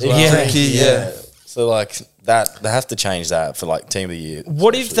Drinkwater as well. Yeah. Tricky, yeah. So like that, they have to change that for like team of the year.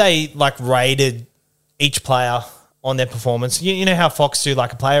 What if they like rated each player on their performance? You know how Fox do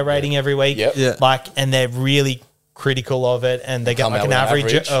like a player rating every week? Yep. Yeah. Like, and they're really critical of it, and they get Come like out an with an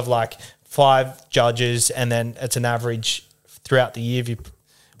average, average. of like 5 judges, and then it's an average throughout the year. If you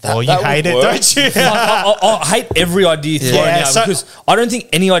Well, you that would hate it, work. don't you? I hate every idea thrown Yeah, out so- because I don't think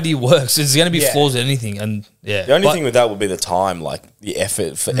any idea works. There's going to be Yeah. flaws in anything, and yeah. The only But- thing with that would be the time, like the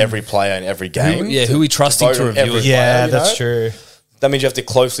effort for every player in every game. who we trusting vote to on review every it. Yeah, player, you that's know? true. That means you have to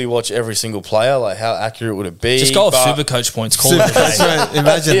closely watch every single player. Like, how accurate would it be? Just go off But super coach points. Call it a That's day. right.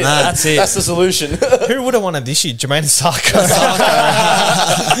 Imagine it. that. That's it. That's the solution. Who would have won it this year? Jermaine Sarko.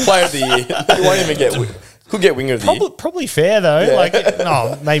 Player of the year. You won't even get. Could get winger of the year. Probably fair though. Yeah. Like,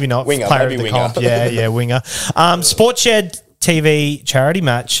 no, maybe not. Winger, Player maybe of the winger. comp. Yeah, winger. Sports Shed TV charity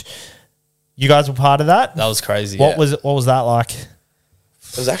match. You guys were part of that. That was crazy. What was that like?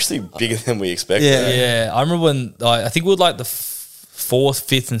 It was actually bigger than we expected. Yeah. Yeah, I remember when I think we were like the fourth,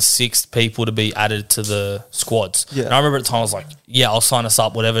 fifth, and sixth people to be added to the squads. Yeah. And I remember at the time I was like, "Yeah, I'll sign us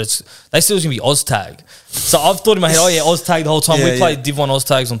up, whatever." They said it was gonna be OzTag, so I've thought in my head, "Oh yeah, OzTag the whole time." Yeah, We played Div 1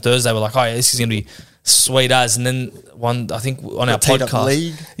 OzTags on Thursday. We're like, "Oh yeah, this is gonna be sweet as." And then I think on our teed up podcast,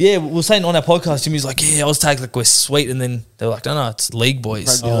 league. yeah, we were saying on our podcast, Jimmy's like, "Yeah, OzTag, like we're sweet," and then they were like, "No, it's league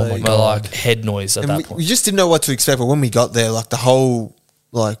boys." Rugby league. We're like head noise at And that point. we just didn't know what to expect. But when we got there, like the whole,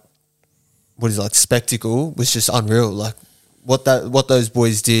 like, what is it, like spectacle was just unreal. Like what those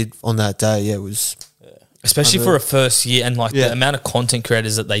boys did on that day, yeah, was Especially for a first year, and like Yeah. the amount of content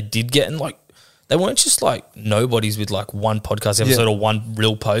creators that they did get, and like they weren't just like nobodies with like one podcast episode or one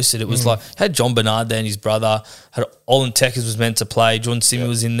reel posted. It was like had John Bernard there and his brother, had Olin Teckers was meant to play, John Simi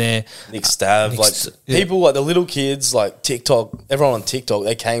was in there. Nick Stav, like yeah. people like the little kids, like TikTok, everyone on TikTok,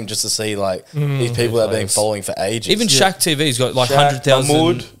 they came just to see like these people that have been following for ages. Even Shaq TV's got like Shaq,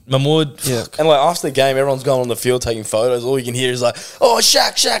 100,000. Mahmood. Yeah. And like after the game, everyone's going on the field taking photos. All you can hear is like, "Oh,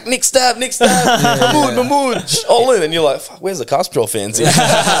 Shaq, Nick Stav, Mahmood, Olin," and you're like, "Fuck, where's the Castrol fans?" we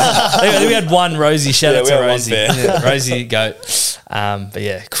had one Rosie. Shout Yeah, out we to had one Rosie. fair. Rosie, goat. But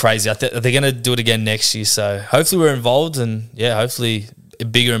yeah, crazy. They're going to do it again next year. So hopefully we're involved, and yeah, hopefully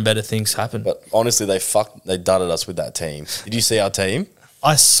bigger and better things happen. But honestly, they dudded us with that team. Did you see our team?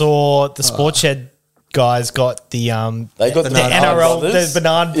 I saw the Sports Shed guys got the They got the the NRL, brothers. the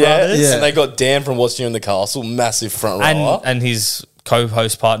Bernard Yeah, brothers. Yeah. and they got Dan from What's New in the Castle, massive front rower. and his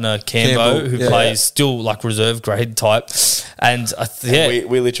co-host partner Cambo, Campbell, who yeah. plays still like reserve grade type, and yeah.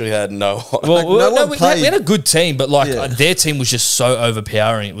 We literally had no. well, no one we played. had a good team, but like Yeah. their team was just so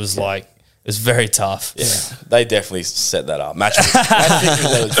overpowering. It was like it was very tough. Yeah, they definitely set that up. Match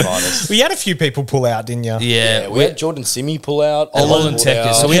fixing at its finest. We had a few people pull out, didn't you? Yeah, Yeah, we had Jordan Simi pull out. Olin Olin and pulled Teckers.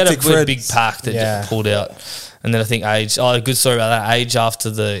 out. So we had Hectic a big Freds. pack that Yeah. just pulled out. And then I think Age, a good story about that. Age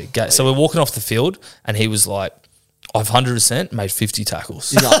after the game. So we're walking off the field and he was like, I've 100% made 50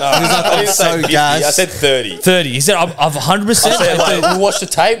 tackles. he was like, I I'm didn't say so 50, gassed. I said 30. 30. He said, I've 100% I said, made 30. like, we watched the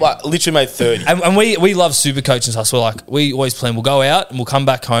tape, like, literally made 30. And we love super coaching us. We're like, we always plan, we'll go out and we'll come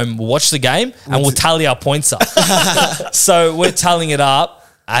back home, we'll watch the game and we'll tally our points up. So we're tallying it up.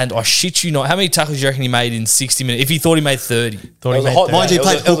 And I shit you not, how many tackles do you reckon he made in 60 minutes? If he thought he made 30. Thought It he was a made hot 30. Mind you, day. he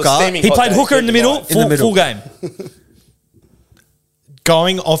It was played a- it was a hooker. steaming He hot played day, hooker in the keep middle, mind. In the full middle. game.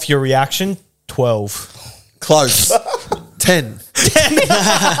 Going off your reaction, 12. Close. 10.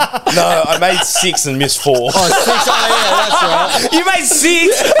 No, I made 6 and missed 4. Oh, 6. Oh, yeah, that's right. You made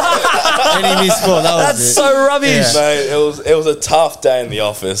 6. And he missed 4. That was That's it. so rubbish. Mate, it was a tough day in the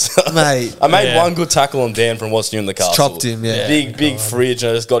office. Mate. I made Yeah. one good tackle on Dan from What's New in the Castle. chopped him, yeah. Big fridge,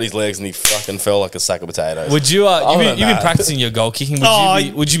 and I just got his legs and he fucking fell like a sack of potatoes. Would you? Other You've than been that- practicing your goal kicking. Oh,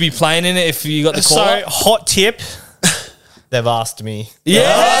 Would you be playing in it if you got the call? So, up? hot tip, they've asked me.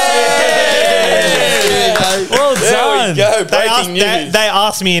 Well There done. we go, They asked, breaking they, news. they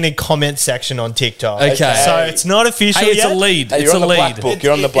asked me in a comment section on TikTok. Okay. So it's not official Hey, it's yet. a lead. Hey, It's you're a on the black lead. book.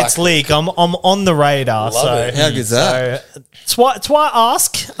 You're on the black It's league. I'm on the radar. Love so it. How good's that? So it's why I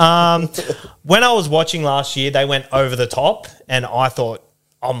ask. When I was watching last year, they went over the top, and I thought,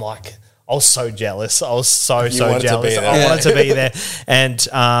 I was so jealous. I was so wanted to be jealous. there. I wanted to be there,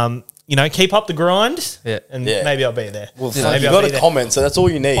 and keep up the grind. Yeah. and Yeah. maybe I'll be there. Well, maybe you I'll got be to there. comment, so that's all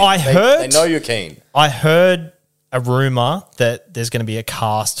you need. I They heard- know you're keen. I heard a rumor that there's going to be a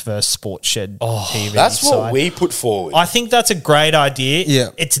cast versus Sports Shed TV. That's what side. we put forward. I think that's a great idea. Yeah.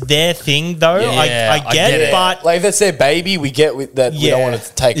 It's their thing, though. Yeah, I get it, but like if that's their baby, we get with that. We Yeah. don't want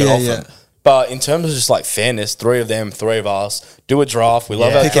to take it Yeah, off yeah. them. But in terms of just like fairness, 3 of them, 3 of us, do a draft. We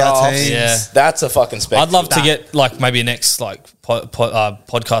love Yeah. our Pick our drafts. teams. Yeah. That's a fucking spectacle. I'd love to get like maybe a next like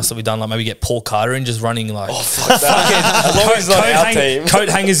podcast that we've done, like maybe get Paul Carter in just running like As long as it's not our team. coat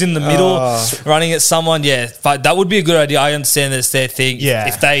hangers in the middle, running at someone. Yeah, but that would be a good idea. I understand that it's their thing. Yeah.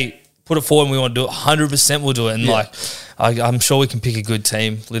 If they put it forward and we want to do it, 100% we'll do it. And like, I'm sure we can pick a good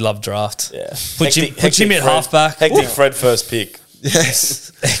team. We love draft. Yeah. Put Jimmy at Fred. halfback. Hectic Fred first pick.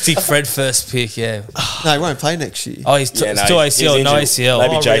 Yes. I think Fred first pick, yeah. No, he won't play next year. Oh, he's Yeah, no, still he's ACL, no injured. ACL.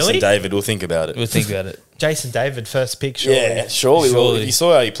 Maybe Oh, Jason really? David will think about it. We'll think about it. Jason David, first pick, surely. Yeah, surely. Well, Surely. if you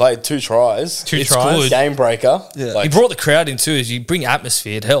saw how he played, 2 tries. Two It's tries. good. Game breaker. Yeah. Like, He brought the crowd in too. As you bring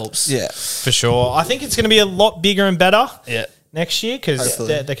atmosphere, it helps. Yeah. For sure. I think it's going to be a lot bigger and better Yeah. next year because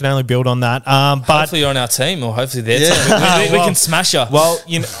Hopefully. they can only build on that. But Hopefully you're on our team, or hopefully their Yeah. team. We Well- can smash you. well,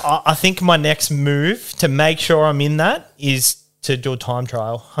 I think my next move to make sure I'm in that is to do a time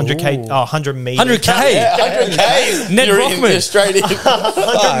trial, 100k, 100 meter, 100K. yeah, 100K. Ned You're Brockman. You're straight in.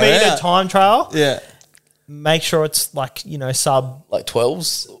 100 meter yeah. time trial. Yeah. Make sure it's like sub. Like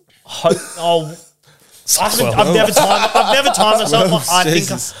 12s. I've never timed myself. I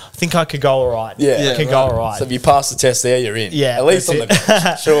Jesus. think I could go all right. Yeah. I could go all right. So if you pass the test there, you're in. Yeah, At least on the that's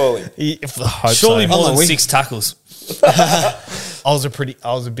bench. Surely. I hope Surely so. more Hold than on, we- 6 tackles. I was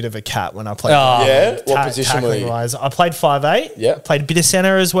a bit of a cat when I played. Oh. Yeah? What position were tackling you? wise. I played 5'8". Yeah. Played a bit of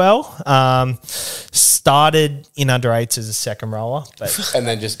center as well. Started in under eights as a second rower, but And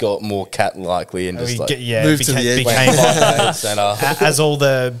then just got more cat-likely and just like... Moved to the edge. became Center. as all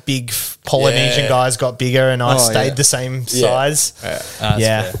the big Polynesian Yeah. guys got bigger and I stayed yeah. the same Yeah. size. That's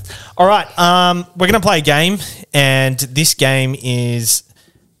Yeah. fair. All right. We're going to play a game, and this game is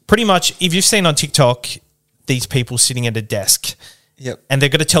pretty much, if you've seen on TikTok, these people sitting at a desk Yep. and they're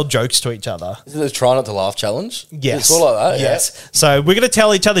going to tell jokes to each other. Is it the try not to laugh challenge? Yes. It's sort of like that, Yes. So we're going to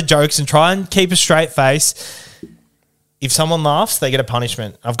tell each other jokes and try and keep a straight face. If someone laughs, they get a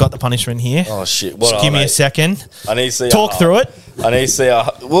punishment. I've got the punishment here. Oh, shit. What Just are give me they? a second. I need to see... Talk through it. I need to see...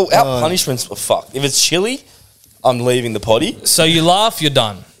 well, our punishments were fucked. If it's chili, I'm leaving the potty. So you laugh, you're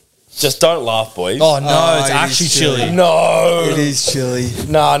done. Just don't laugh, boys. Oh, no, Oh, it's it is actually chilly. chilly. No. It is chilly.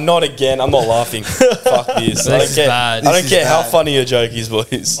 Nah, not again. I'm not laughing. Fuck this. I This don't is care. bad. I don't This care is how bad. funny your joke is,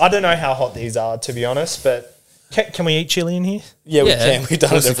 boys. I don't know how hot these are, to be honest, but can we eat chili in here? Yeah, we Yeah. can. We've done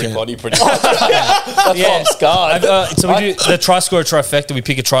it course we every can. body pretty much. That's why I'm scarred. So we do the try score trifecta. We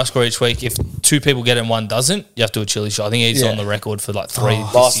pick a try score each week. If 2 people get it and 1 doesn't, you have to do a chili shot. I think he's Yeah. on the record for like 3.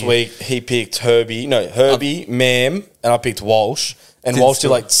 this Last year. week, he picked Herbie, Mam, and I picked Walsh. And Didn't Walsh did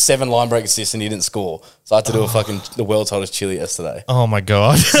score. like 7 line break assists and he didn't score. So I had to do the world's hottest chili yesterday. Oh, my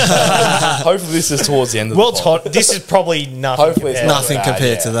God. Hopefully this is towards the end of Well, the it's pod. hot. This is probably nothing. Hopefully it's compared not to Nothing bad,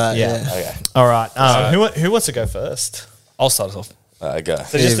 compared yeah. to that. Yeah. Yeah. Okay, All right. Who wants to go first? I'll start us off. go.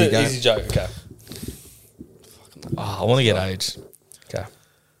 So Here just we an go. easy joke. Okay. Oh, I want to get age. Okay.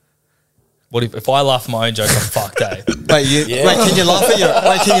 What if I laugh at my own joke? I'm fucked, eh? Wait, Yeah. can you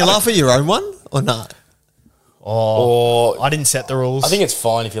laugh at your own one or not? Or I didn't set the rules. I think it's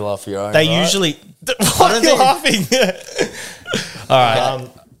fine if you laugh for your own. they right? usually. Why are you laughing? All right.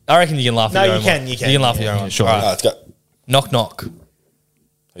 I reckon you can laugh no, at your you own can. one. You can. You can laugh at Yeah, your own yeah, one. sure. All All right, right. let's go. Knock, knock.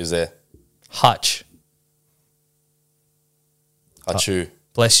 Who's there? Hutch. Hachu.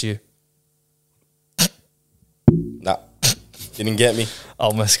 Bless you. Nah. Didn't get me. I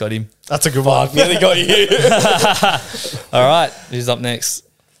almost got him. That's a good one. Fuck, nearly got you. All right. Who's up next?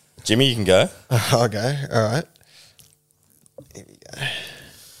 Jimmy, you can go. I'll go. All right. Here we go.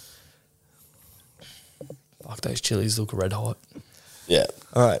 Fuck, those chilies look red hot. Yeah.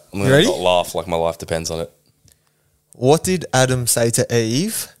 All right. I'm You going ready? to laugh like my life depends on it. What did Adam say to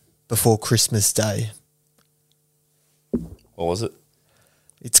Eve before Christmas Day? What was it?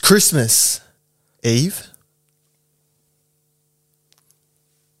 It's Christmas, Eve.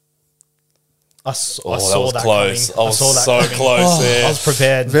 I Oh, saw that was that close. coming. I was saw that so coming. close there. I was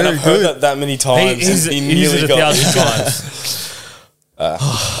prepared. Very I've heard good. that many times. He's he used nearly it got 1,000 me. times.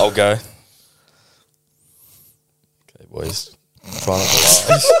 I'll go. Okay, boys. Try not to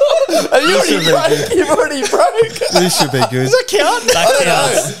laugh. You've already broke. This should be good. Does that count? That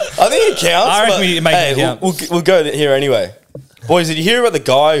counts. I think it counts. I reckon but, we make it hey, count. we'll go here anyway. Boys, did you hear about the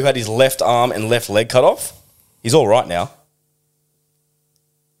guy who had his left arm and left leg cut off? He's all right now.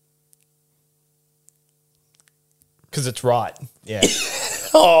 Because it's right. Yeah.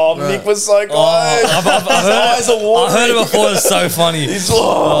 Oh, Nick was so close. I've eyes are watering. I heard it before. It's so funny.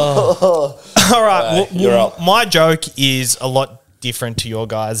 All right. you're up. My joke is a lot different to your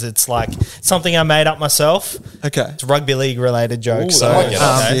guys. It's like something I made up myself. Okay. It's a rugby league related joke. Ooh, so that might get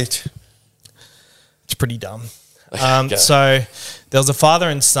us. Um, Okay. bitch. it's pretty dumb. Go. So there was a father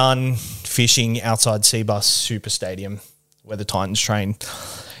and son fishing outside Seabus Super Stadium where the Titans train.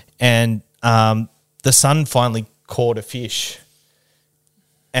 And the son finally caught a fish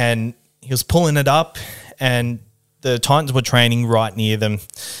and he was pulling it up and the Titans were training right near them.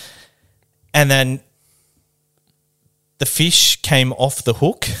 And then the fish came off the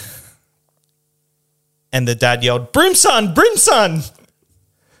hook and the dad yelled, "Broom son, broom son."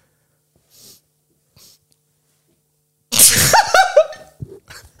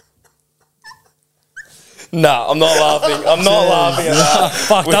 Nah, I'm not laughing. I'm not laughing at that.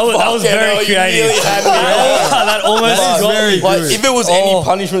 Fuck, that was very creative. Really had me. That almost got very me. good. Like, if it was any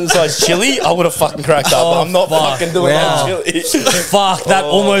punishment besides chili, I would have fucking cracked up. But I'm not fuck. fucking doing Wow. chili. Fuck, that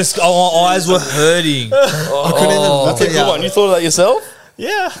almost. Our eyes were hurting. I couldn't even look That's a at good one. You thought of that yourself?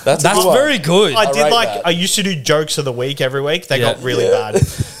 Yeah. That's That's very good. I did rate like that. I used to do jokes of the week every week. They Yeah. got really bad.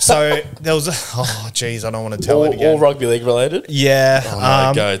 So there was geez, I don't want to tell it all again. rugby league related. Yeah. Oh,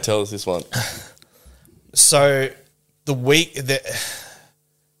 no, go tell us this one. So the week the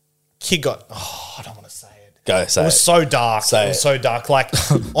kid got I don't want to say it. Go say It was it. so dark. Say it was it. so dark. Like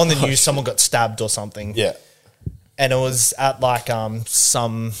on the news, someone got stabbed or something. Yeah. And it was at like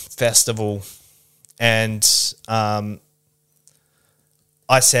some festival, and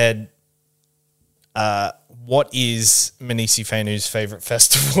I said, "What is Manisi Fanu's favorite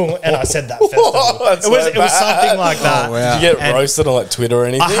festival?" And I said that festival. That's It was so it was bad. something like that. Oh, wow. Did you get And roasted on like Twitter or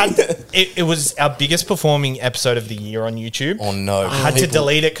anything? I had it was our biggest performing episode of the year on YouTube. Oh, no. I had to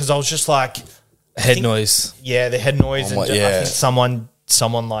delete it because I was just like, Head noise. yeah, the head noise, Oh my- and I yeah. think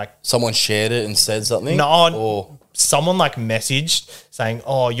someone like Someone shared it and said something? No, Or someone like messaged saying,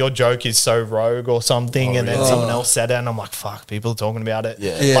 "Oh, your joke is so rogue" or something, and then someone else said it, and I'm like, "Fuck!" People are talking about it.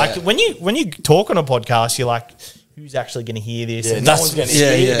 Yeah. Yeah. Like when you talk on a podcast, you're like, "Who's actually going to hear this?" yeah, And no That's- one's going to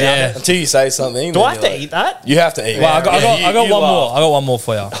yeah, hear yeah. about Yeah. it until you say something. do then I have you're to like- eat that? You have to eat. Well, I got one you more. laugh. I got one more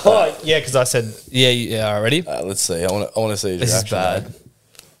for you. Oh, yeah, because I said Yeah. Ready? Let's see. I want to see his This is reaction. bad.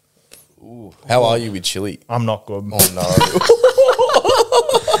 How are you with chili? I'm not good. Oh no.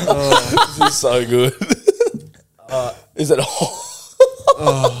 This is so good. Is it? Do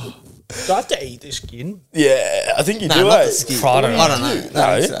I have to eat this skin? Yeah, I think you Nah, do. not eh? the skin. I don't know. I don't know.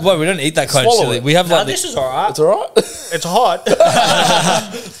 No, No, so- Well, we don't eat that kind of Swallow chili. it. We have Nah, like this is all right. It's all right. It's hot.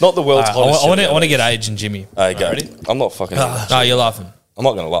 Not the world's I hottest. want chili, to get Age and Jimmy. Hey, go. I'm not fucking. No, you're laughing. I'm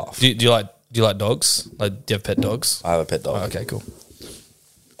not going to laugh. Do you like dogs? Like, do you have pet dogs? I have a pet dog. Oh, okay, cool.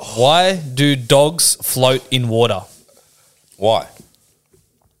 Why do dogs float in water? Why?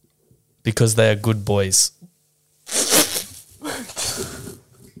 Because they are good boys.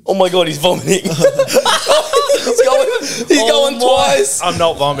 Oh my god, he's vomiting. he's going twice. I'm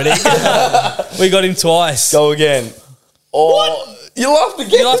not vomiting. We got him twice. Go again. Oh, you laughed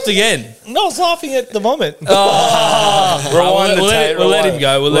again. You laughed again. No, I was laughing at the moment. Rewind the We'll let tape. we'll let rewind. him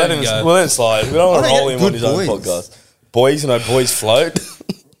go. We'll let him go. We'll let him slide. We don't want to I roll think him on good his own boys. podcast. Boys, boys float.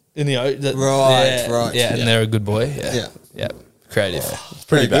 In the Right, yeah, right. Yeah, and they're a good boy. Yeah. Yeah. Creative.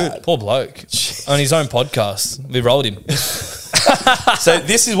 Pretty good. bad. Poor bloke. On his own podcast. We rolled him. So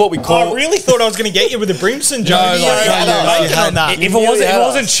this is what we I call. really thought I was going to get you with the Brimson joke. No, like, Bacon no, on that. If it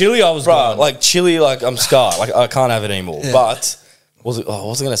wasn't chili, I was Bro, gone. like chili, like I'm scarred. Like I can't have it anymore. But was it? Oh, I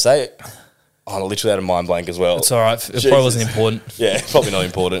wasn't gonna say it. Oh, I literally had a mind blank as well. It's all right. It Jesus. probably wasn't important. Yeah, probably not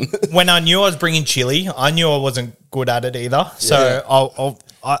important. When I knew I was bringing chili, I knew I wasn't good at it either. So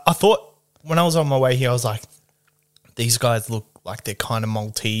I thought when I was on my way here, I was like, these guys look like they're kind of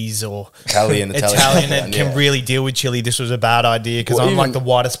Maltese or Italian and can yeah. really deal with chili. This was a bad idea because Well, I'm like even- the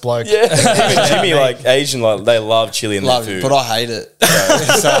whitest bloke. Yeah, even Jimmy, like Asian, like they love chili in Love their it, food. but I hate it.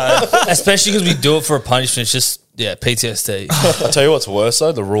 So Especially because we do it for a punishment. It's just, PTSD. I tell you what's worse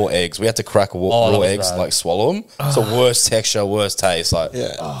though, the raw eggs. We had to crack that raw was eggs bad. and like swallow them. It's the worst texture, worst taste. Like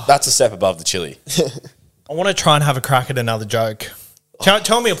Yeah. that's a step above the chili. I want to try and have a crack at another joke.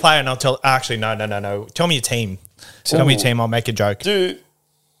 Tell me a player and I'll tell. Actually, no. Tell me a team. Tell me a team. I'll make a joke. Do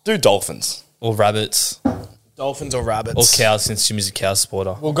dolphins. Or rabbits. Dolphins or Or rabbits? cows, since Jimmy's a cow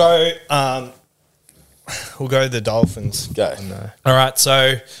supporter. We'll go. We'll go the Dolphins. Go. All right.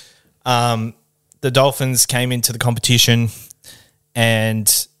 So, the Dolphins came into the competition,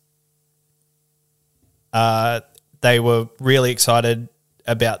 and they were really excited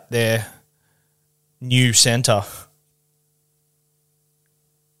about their new center.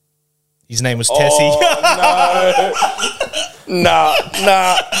 His name was Tessie. Nah.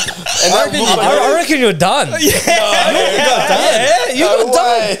 I reckon you're done. Yeah, you got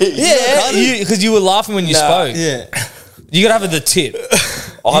done. Yeah, because you were laughing when you spoke. yeah. You got to have the tip.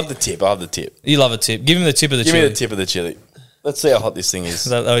 I'll have the tip. You love a tip. Give him the tip of the Give chili. me the tip of the chili. Let's see how hot this thing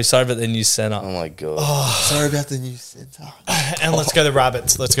is. Oh, sorry about the new center. Oh my god. Sorry about the new centre. And let's go the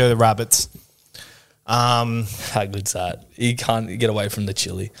Rabbits. How good's that? You can't get away from the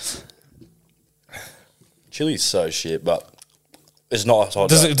chili. Chili's so shit, but it's not as hot.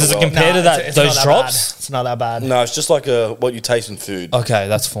 Does as it the world. compare to that? It's Those not drops? Bad. It's not that bad. No, it's just like what you taste in food. Okay,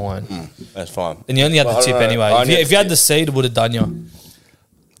 that's fine. That's fine. And you only had Well, the I tip don't know. anyway. I If only you, had if you had the the seed, it would have done you.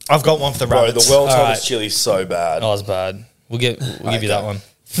 I've got one for the Bro, Rabbits. the world's All hottest right. chili is so bad. Oh, it's bad. We'll give you that one.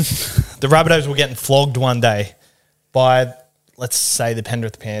 The Rabbitohs were getting flogged one day by let's say the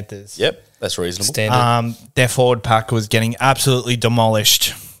Penrith Panthers. Yep, that's reasonable. Standard. Their forward pack was getting absolutely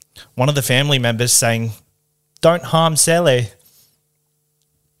demolished. One of the family members saying, "Don't harm Sele."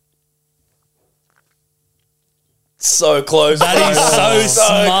 So close. That is so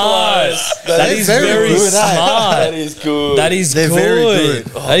smart. That is very very good, eh? smart. That is good. That is They're good. very good.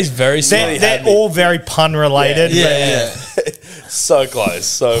 That is very smart. They're all very pun related. Yeah. So close.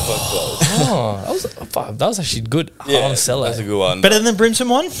 So fucking close. Oh, that was actually good. Yeah, Harm Sele. that's a good one. Better than Brimson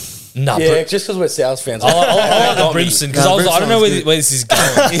one? Nah, yeah, just because we're South fans. I like the Brimson because No, I don't know Brimson where was this is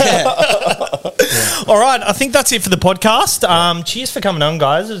going. All right, I think that's it for the podcast. Cheers for coming on,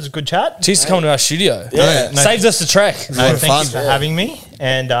 guys. It was a good chat. Cheers to coming to our studio. Yeah. Saves us the trek. No, thank fun. you for having me.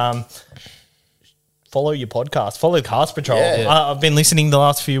 And follow your podcast. Follow Cast Patrol. Yeah. I've been listening the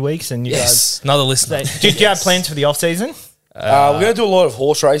last few weeks, and you Yes, another listener. guys. Do you have plans for the off season? We're going to do a lot of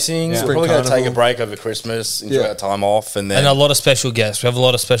horse racing. So we're probably going to take a Carnival. break over Christmas, enjoy Yeah. our time off, and then And a lot of special guests. We have a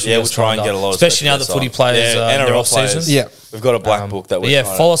lot of special yeah, we'll guests. try and lined get a up, lot of especially now that special footy guests players on. are in their NRL off season. players. Yeah. We've got a black book that But we're yeah,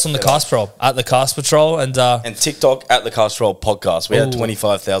 trying follow to us on the set up. Cast Patrol at the Cast Patrol and And TikTok at the Castrol Podcast. We had Ooh.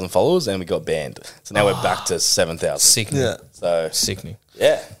 25,000 followers and we got banned. So now we're back to 7,000. sickening. Yeah. So Sickening.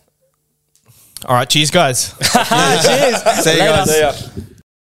 yeah. All right, cheers, guys. See you guys. See ya.